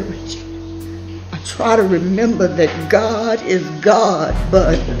courage. I try to remember that God is God,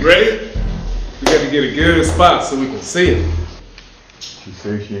 but Ready? We got to get a good spot so we can see it. She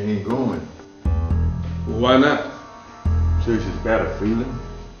says she ain't going. Well, why not? Says she's got a feeling.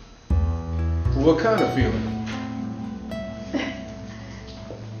 What kind of feeling?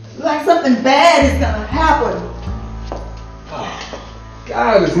 like something bad is gonna happen.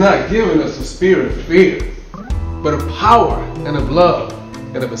 God has not given us a spirit of fear, but of power and of love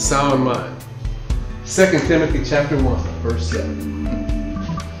and of a sound mind. 2 Timothy chapter 1, verse 7.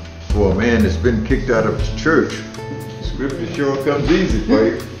 For a man that's been kicked out of his church, scripture sure comes easy for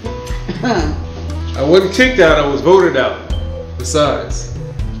you. I wasn't kicked out, I was voted out. Besides,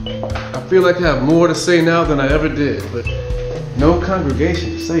 I feel like I have more to say now than I ever did, but no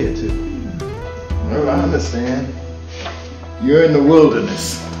congregation to say it to. Well, I understand. You're in the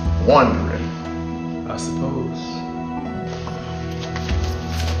wilderness, wandering. I suppose.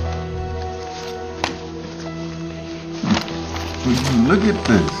 Look at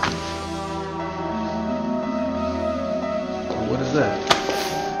this. What is that?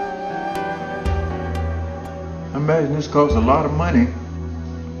 I imagine this costs a lot of money,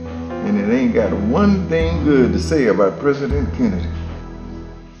 and it ain't got one thing good to say about President Kennedy.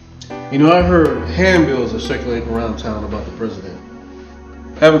 You know, I heard handbills are circulating around town about the president.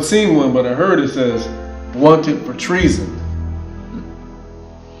 Haven't seen one, but I heard it says, wanted for treason.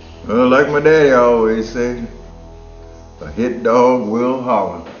 Well, like my daddy always said, a hit dog will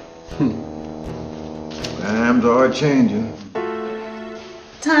holler. Times are changing.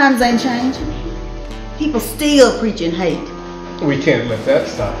 Times ain't changing. People still preaching hate. We can't let that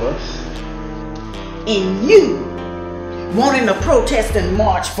stop us. And you wanting to protest and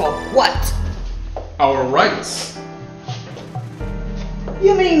march for what? Our rights.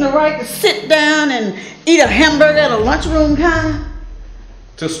 You mean the right to sit down and eat a hamburger at a lunchroom kind?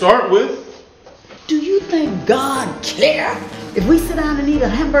 To start with, Do you think God care if we sit down and eat a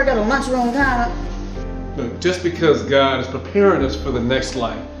hamburger at a lunchroom counter? Look, just because God is preparing us for the next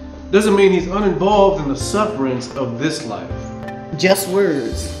life doesn't mean he's uninvolved in the sufferings of this life. Just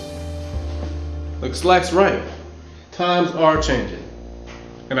words. Look, Slack's right. Times are changing.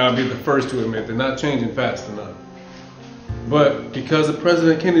 And I'll be the first to admit they're not changing fast enough. But because of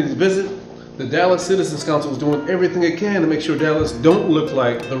President Kennedy's visit, the Dallas Citizens Council is doing everything it can to make sure Dallas don't look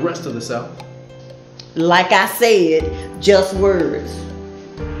like the rest of the South. Like I said, just words.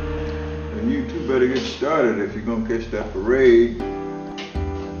 And you two better get started if you're gonna catch that parade.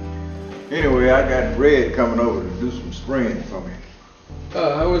 Anyway, I got Red coming over to do some spraying for me.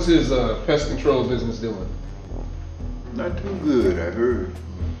 How is his pest control business doing? Not too good, I heard.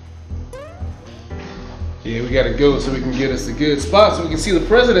 Yeah, we gotta go so we can get us a good spot so we can see the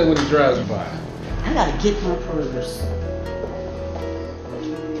president when he drives by. I gotta get my purse.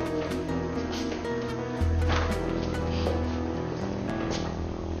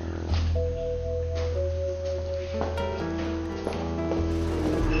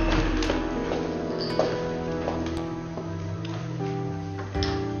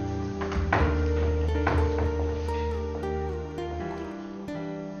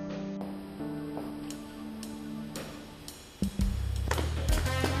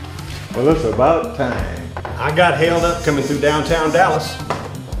 Well, it's about time. I got held up coming through downtown Dallas.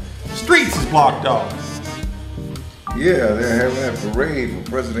 Streets is blocked off. Yeah, they're having that parade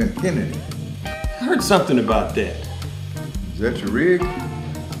for President Kennedy. I heard something about that. Is that your rig?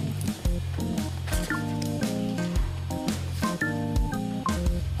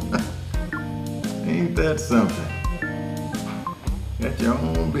 Ain't that something? Got your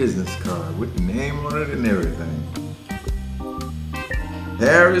own business card with the name on it and everything.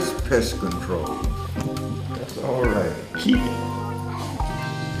 Harris Pest Control. That's all right. Keep it.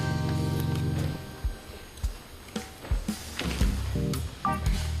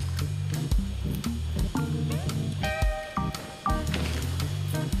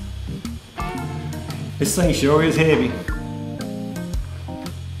 This thing sure is heavy.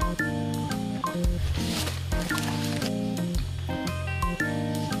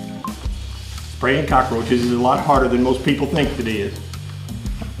 Spraying cockroaches is a lot harder than most people think it is.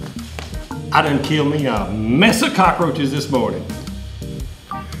 I done killed me a mess of cockroaches this morning.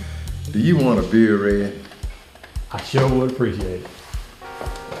 Do you want a beer, Red? I sure would appreciate it.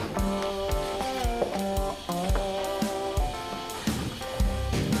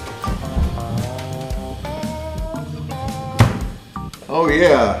 Oh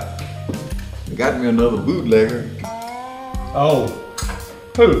yeah, I got me another bootlegger. Oh,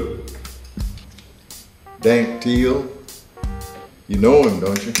 who? Dank Teal. You know him,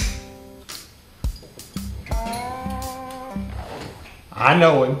 don't you? I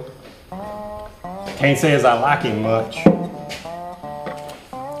know him. Can't say as I like him much.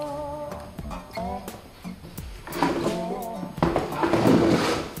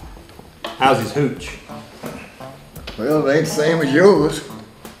 How's his hooch? Well, it ain't the same as yours.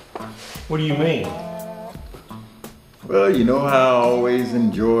 What do you mean? Well, you know how I always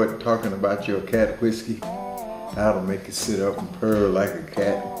enjoyed talking about your cat whiskey? How to make it sit up and purr like a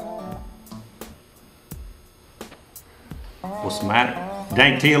cat. What's the matter?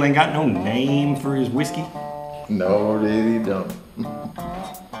 Dank Teal ain't got no name for his whiskey? No, really don't.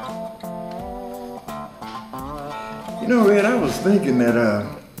 You know, Ed, I was thinking that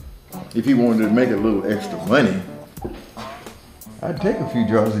if you wanted to make a little extra money, I'd take a few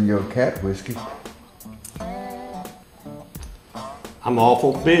jars of your cat whiskey. I'm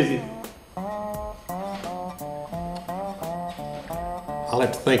awful busy. I'll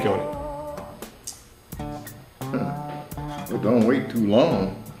have to think on it. Well, don't wait too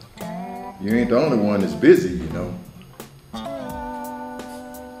long. You ain't the only one that's busy, you know.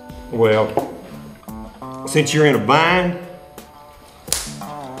 Well, since you're in a bind,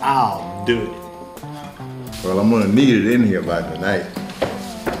 I'll do it. Well, I'm gonna need it in here by tonight.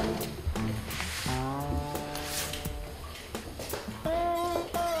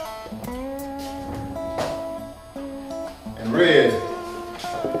 And Red,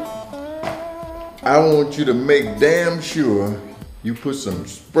 I want you to make damn sure you put some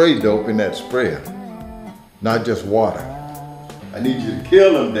spray dope in that sprayer, not just water. I need you to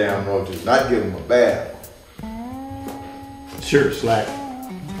kill them damn roaches, not give them a bath. Sure, Slack.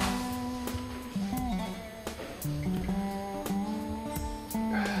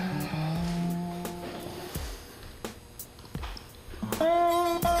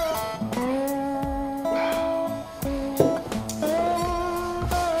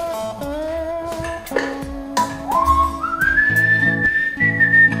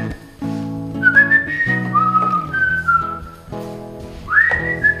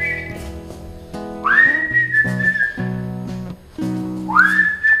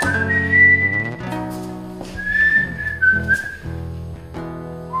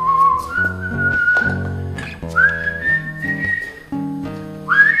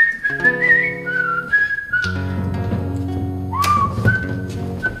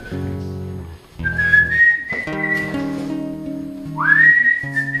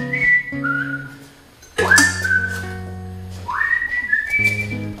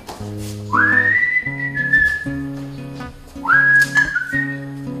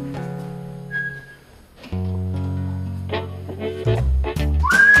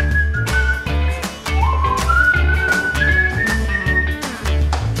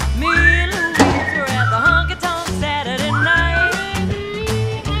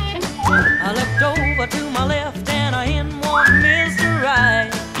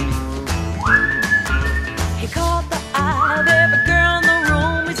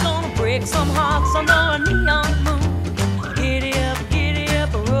 break some hearts under a neon moon. Giddy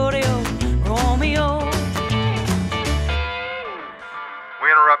up, rodeo, Romeo.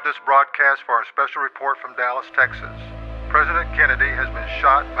 We interrupt this broadcast for our special report from Dallas, Texas. President Kennedy has been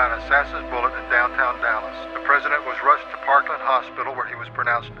shot by an assassin's bullet in downtown Dallas. The president was rushed to Parkland Hospital where he was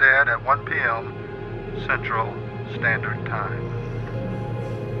pronounced dead at 1 p.m. Central Standard Time.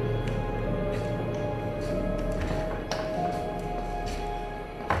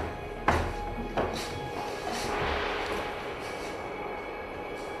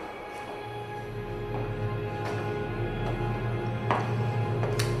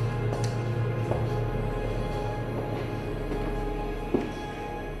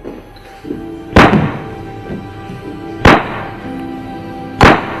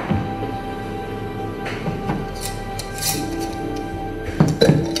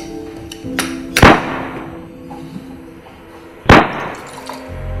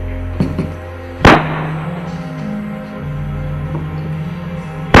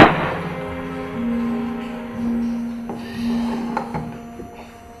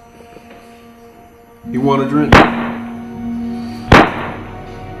 You want a drink?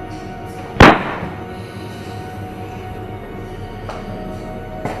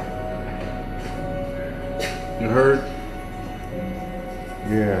 You heard?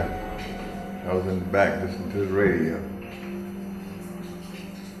 Yeah. I was in the back listening to the radio.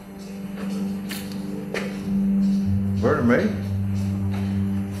 Berta Mae?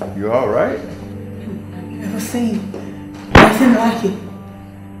 You all right? Never seen nothing like it.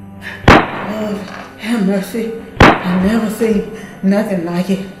 Lord, have mercy. I've never seen nothing like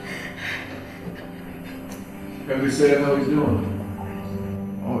it. Have you said how he's doing?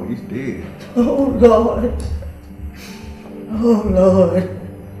 Oh, he's dead. Oh, Lord. Oh, Lord.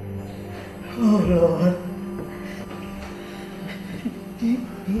 Oh, Lord.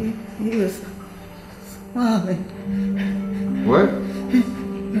 He was smiling. What?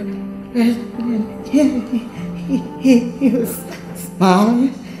 He was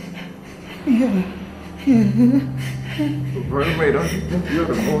smiling. Yeah. Berta Mae, don't you think you ought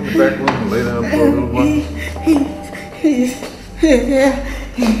to go in the back room and lay down for a little while? He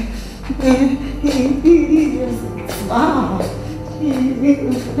just smiled. He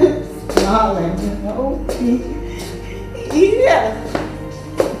was smiling, you know. He just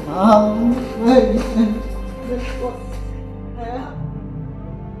smiled.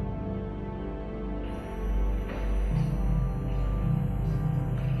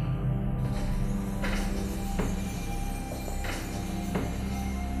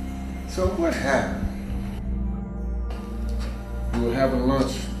 So what happened? We were having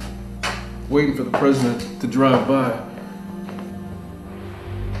lunch, waiting for the president to drive by.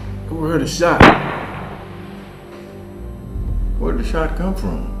 And we heard a shot. Where did the shot come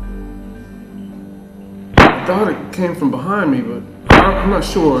from? I thought it came from behind me, but I'm not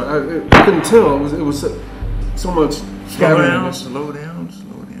sure. I couldn't tell. It was so much scattering. Slow down.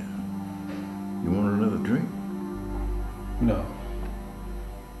 You want another drink? No.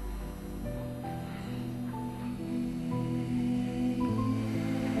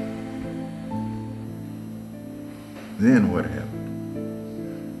 Then what happened?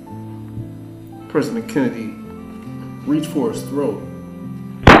 President Kennedy reached for his throat,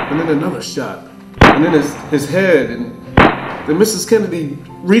 and then another shot, and then his head, and then Mrs. Kennedy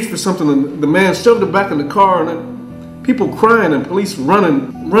reached for something, and the man shoved her back in the car, and then people crying and police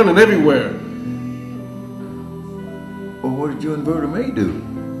running everywhere. Well, what did you and Berta Mae do?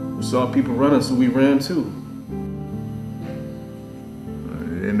 We saw people running, so we ran too.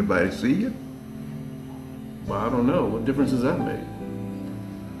 Did anybody see you? Well, I don't know. What difference does that make?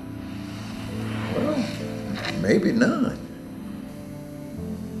 Well, maybe none.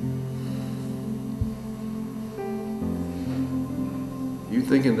 You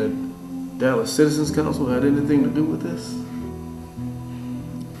thinking that Dallas Citizens Council had anything to do with this?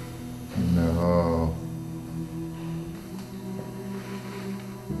 No.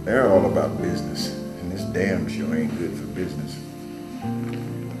 They're all about business, and this damn show ain't good for business.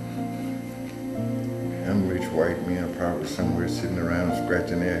 Them rich white men are probably somewhere sitting around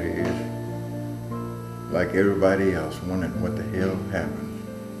scratching their heads like everybody else, wondering what the hell happened.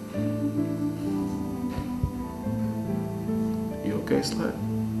 You okay, Slat?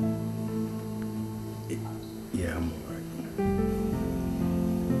 Yeah, I'm all right.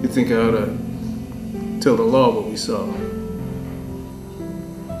 You think I ought to tell the law what we saw?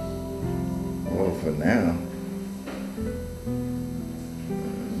 Well, for now.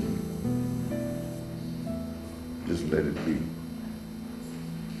 Just let it be.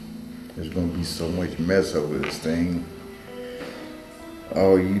 There's gonna be so much mess over this thing.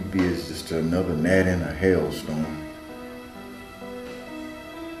 All you'd be is just another gnat in a hailstorm.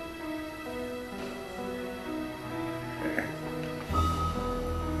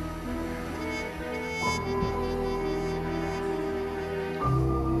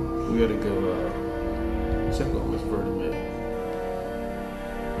 We gotta go check on Miss Birdie, man.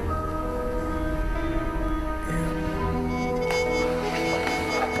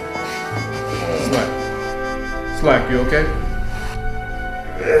 Slack, you okay?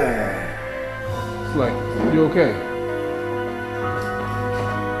 Slack, you okay?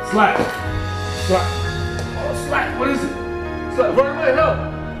 Slack! Oh, Slack, what is it? Slack, Vernon, help!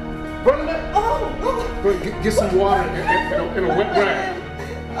 Vernon, get some water in a wet rag.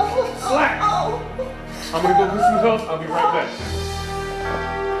 Slack! I'm gonna go get some help. I'll be right back.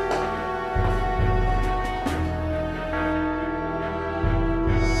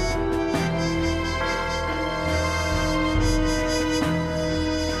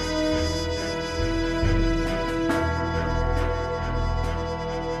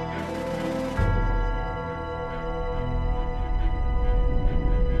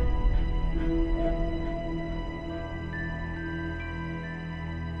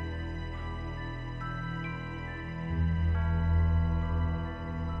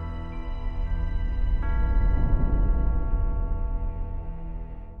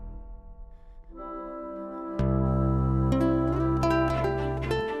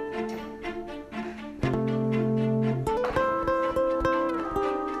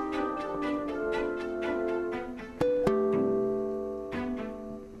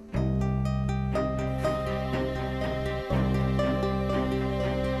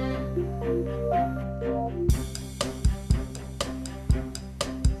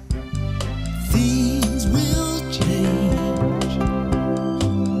 Things will change,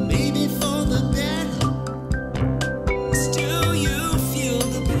 maybe for the better. Still you feel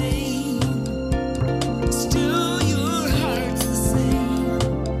the pain, still your heart's the same.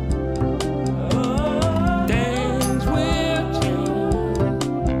 Things will change,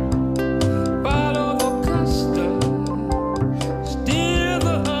 follow the custom. Still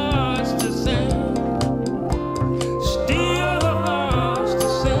the heart's the same, still the heart's the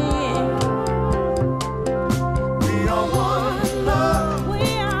same. We are one love. We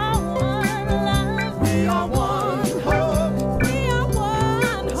are one love. We are one hope. We are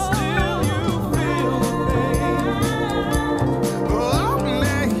one hope. Still you feel the pain.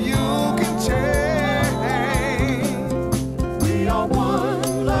 Only you can change. We are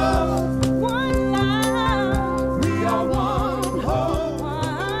one love. One love. We are one hope.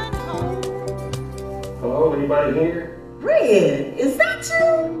 One hope. Hello, anybody here? Red, is that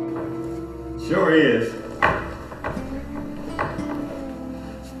you? Sure is.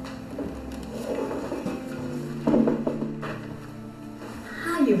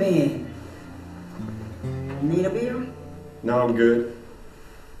 How you been? Need a beer? No, I'm good.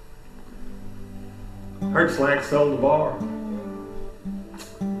 Heard Slack sold the bar.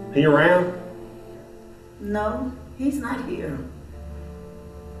 He around? No, he's not here.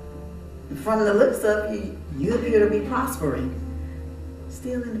 From the looks of you, you appear to be prospering.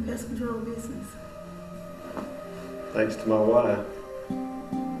 Still in the pest control business. Thanks to my wife.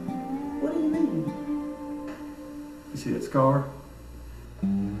 What do you mean? You see that scar?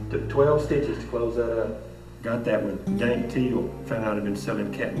 Took 12 stitches to close that up. Got that when Dank Teal found out I'd been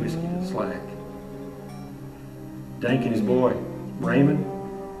selling cat whiskey to Slack. Dank and his boy, Raymond,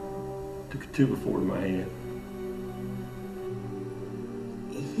 took a tuba forward to my head.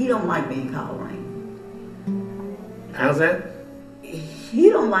 He don't like being called Raymond. How's that? He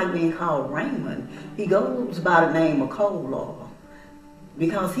don't like being called Raymond. He goes by the name of Coal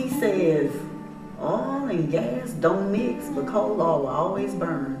because he says oil and gas don't mix, but coal oil will always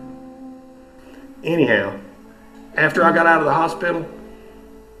burn. Anyhow, after I got out of the hospital,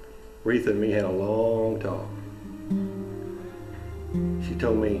 Retha and me had a long talk. She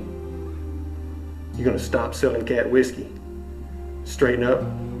told me, "You're gonna stop selling cat whiskey. Straighten up,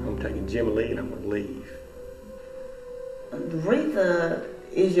 I'm taking Jim Lee and I'm gonna leave." Retha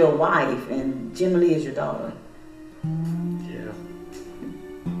is your wife and Jim Lee is your daughter. Yeah.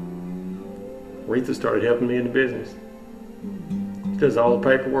 Retha started helping me in the business. She does all the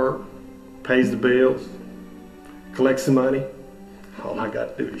paperwork, pays the bills, collects the money. All I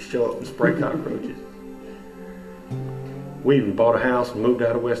got to do is show up and spray cockroaches. We even bought a house and moved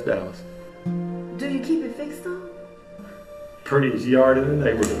out of West Dallas. Do you keep it fixed up? Prettiest yard in the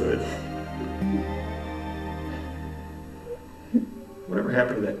neighborhood. Whatever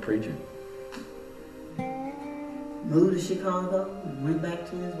happened to that preacher? Moved to Chicago and went back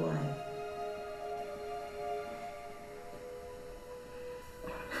to his wife.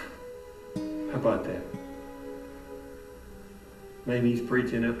 about that? Maybe he's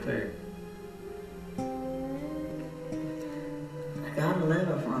preaching up there. I got a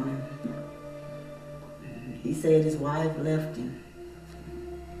letter from him. He said his wife left him.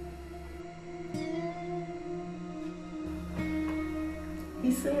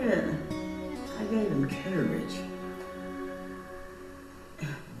 He said I gave him courage.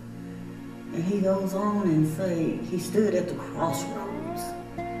 And he goes on and say he stood at the crossroads.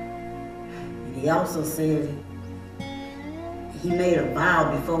 And he also said he made a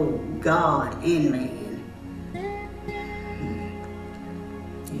vow before God and man.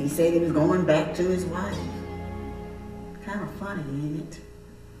 He said he was going back to his wife. Kind of funny, ain't it?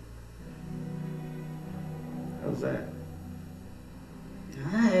 How's that?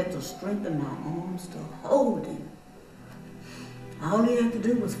 I had to strengthen my arms to hold him. All he had to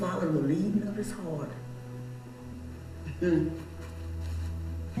do was follow the leading of his heart.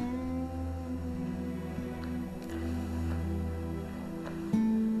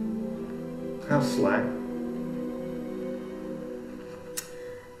 How's Slack?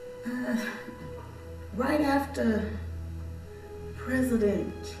 Right after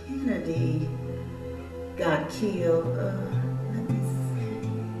President Kennedy got killed, let me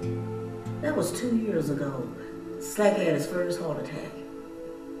see. That was 2 years ago. Slack had his first heart attack.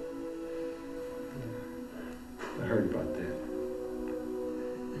 I heard about that.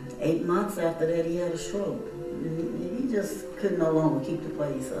 8 months after that, he had a stroke. He just could no longer keep the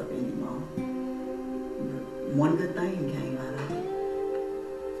place up anymore. But one good thing came out of it.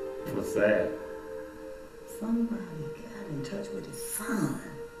 What's that? Somebody got in touch with his son.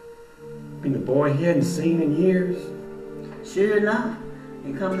 I mean, the boy he hadn't seen in years? Sure enough,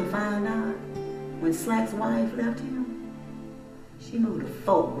 and come to find out, when Slack's wife left him, she moved to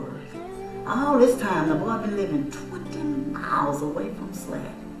Fort Worth. All this time, the boy been living 20 miles away from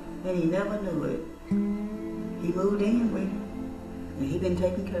Slack, and he never knew it. He moved in with him, and he been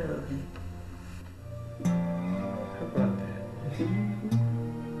taking care of him. How about that?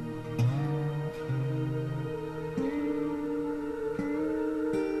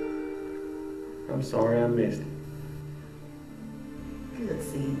 I'm sorry I missed it. Good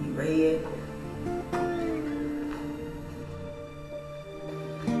seeing you, Red.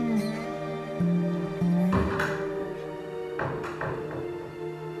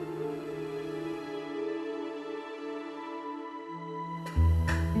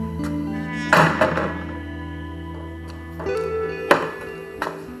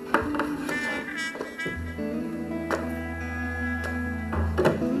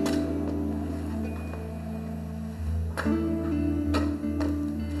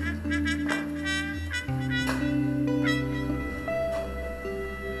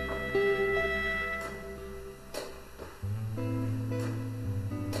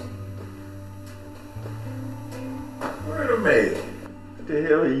 What the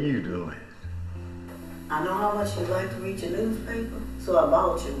hell are you doing? I know how much you like to read your newspaper, so I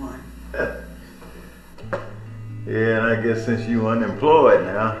bought you one. Yeah, and I guess since you unemployed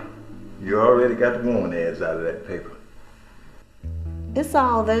now, you already got the woman ads out of that paper. It's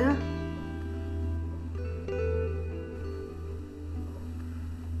all there.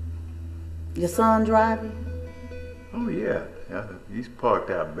 Your son driving? Oh yeah, he's parked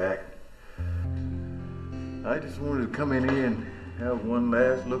out back. I just wanted to come in here and have one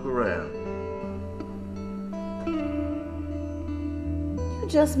last look around. You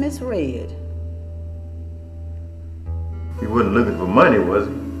just misread. He wasn't looking for money, was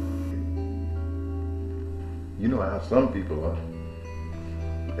he? You know how some people are.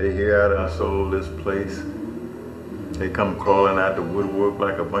 They hear out I sold this place. They come crawling out the woodwork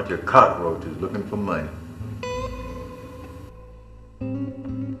like a bunch of cockroaches looking for money.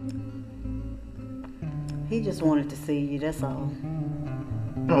 He just wanted to see you, that's all.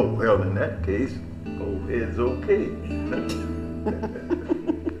 Oh, well, in that case, old head's okay.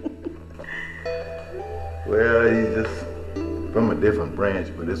 Well, he's just from a different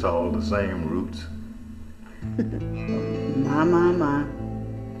branch, but it's all the same roots. My.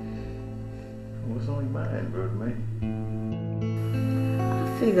 What's on your mind, Bird May?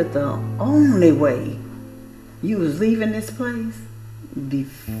 I figured the only way you was leaving this place would be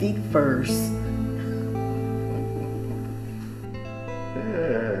feet first.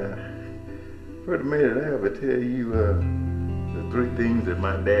 Yeah. Bird May, did I ever tell you the 3 things that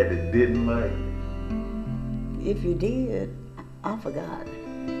my daddy didn't like? If you did, I forgot.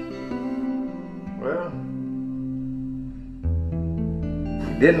 Well,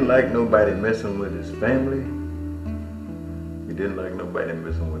 he didn't like nobody messing with his family. He didn't like nobody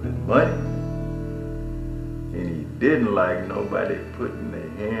messing with his money. And he didn't like nobody putting their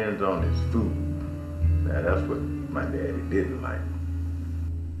hands on his food. Now that's what my daddy didn't like.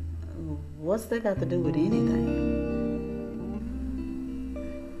 What's that got to do with anything?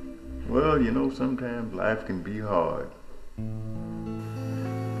 Well, you know, sometimes life can be hard.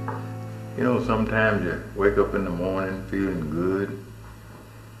 You know, sometimes you wake up in the morning feeling good.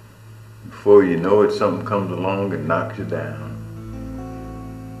 Before you know it, something comes along and knocks you down.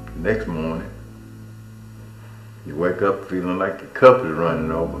 The next morning, you wake up feeling like your cup is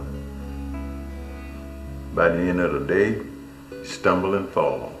running over. By the end of the day, you stumble and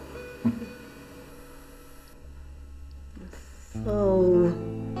fall. So,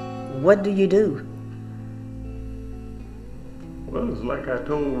 what do you do? Well, it's like I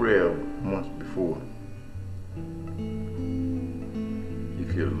told Rev once before.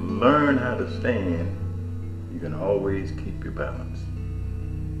 If you learn how to stand, you can always keep your balance.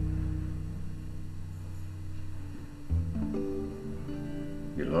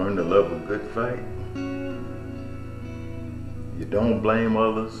 You learn to love a good fight. You don't blame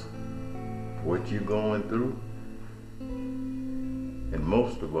others for what you're going through. And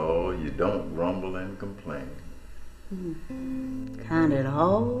most of all, you don't grumble and complain. Count it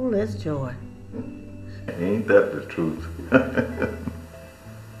all as joy. Ain't that the truth?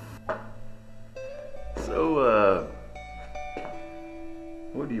 So,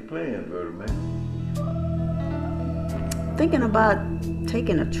 what are you playing, brother man? Thinking about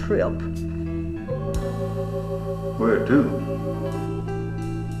taking a trip. Where to?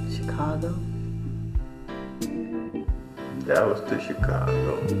 Chicago. Dallas to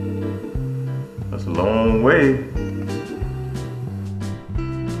Chicago. That's a long way.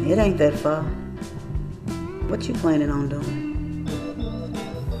 It ain't that far. What you planning on doing?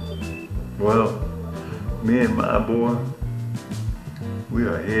 Well, me and my boy, we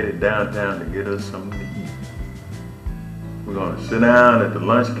are headed downtown to get us something to eat. We're gonna sit down at the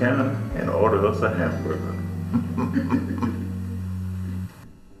lunch counter and order us a hamburger.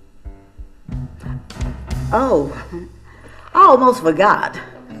 Oh, I almost forgot.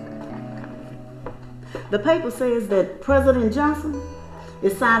 The paper says that President Johnson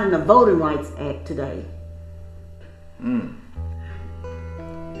is signing the Voting Rights Act today.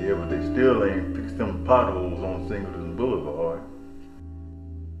 Yeah, but they still ain't fixed them potholes on Singleton Boulevard.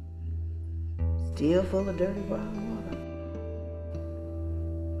 Still full of dirty brown water.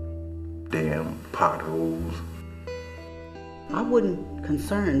 Damn potholes. I wouldn't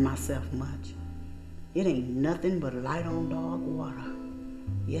concern myself much. It ain't nothing but light on dog water.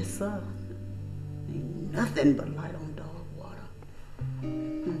 Yes, sir. Ain't nothing but light on dog water.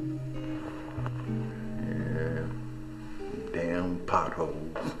 Yeah, damn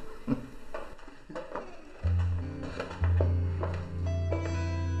potholes.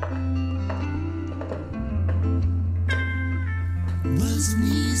 Wasn't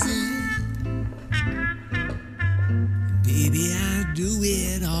easy. Baby, I'd do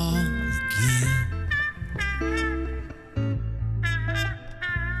it all again.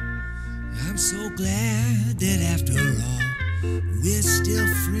 I'm so glad that after all, we're still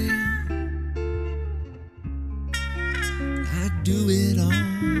friends. I'd do it all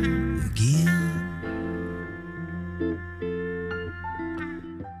again.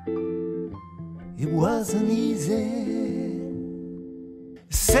 It wasn't easy.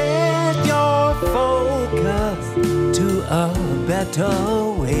 Set your focus to a better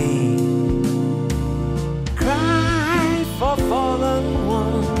way. Cry for fallen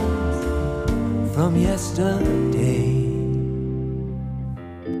ones from yesterday.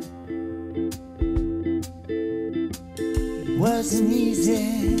 It wasn't easy.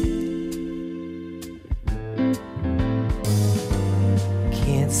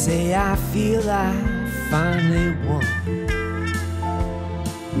 Can't say I feel I finally won.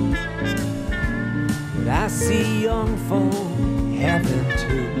 But I see young folk having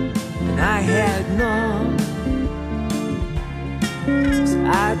to, and I had none. So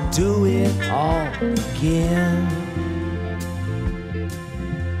I'd do it all again.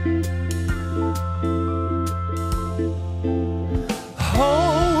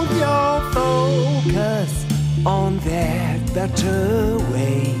 Hold your focus on that better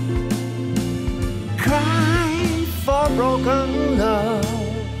way. Cry for broken love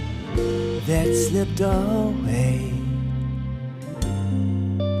that slipped away.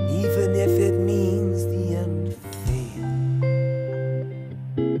 Even if it means the end of things,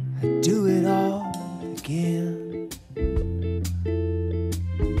 I'd do it all again.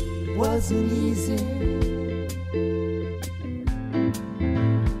 It wasn't easy.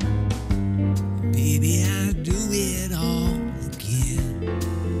 Baby, I'd do it all again.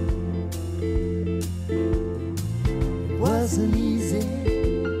 wasn't easy.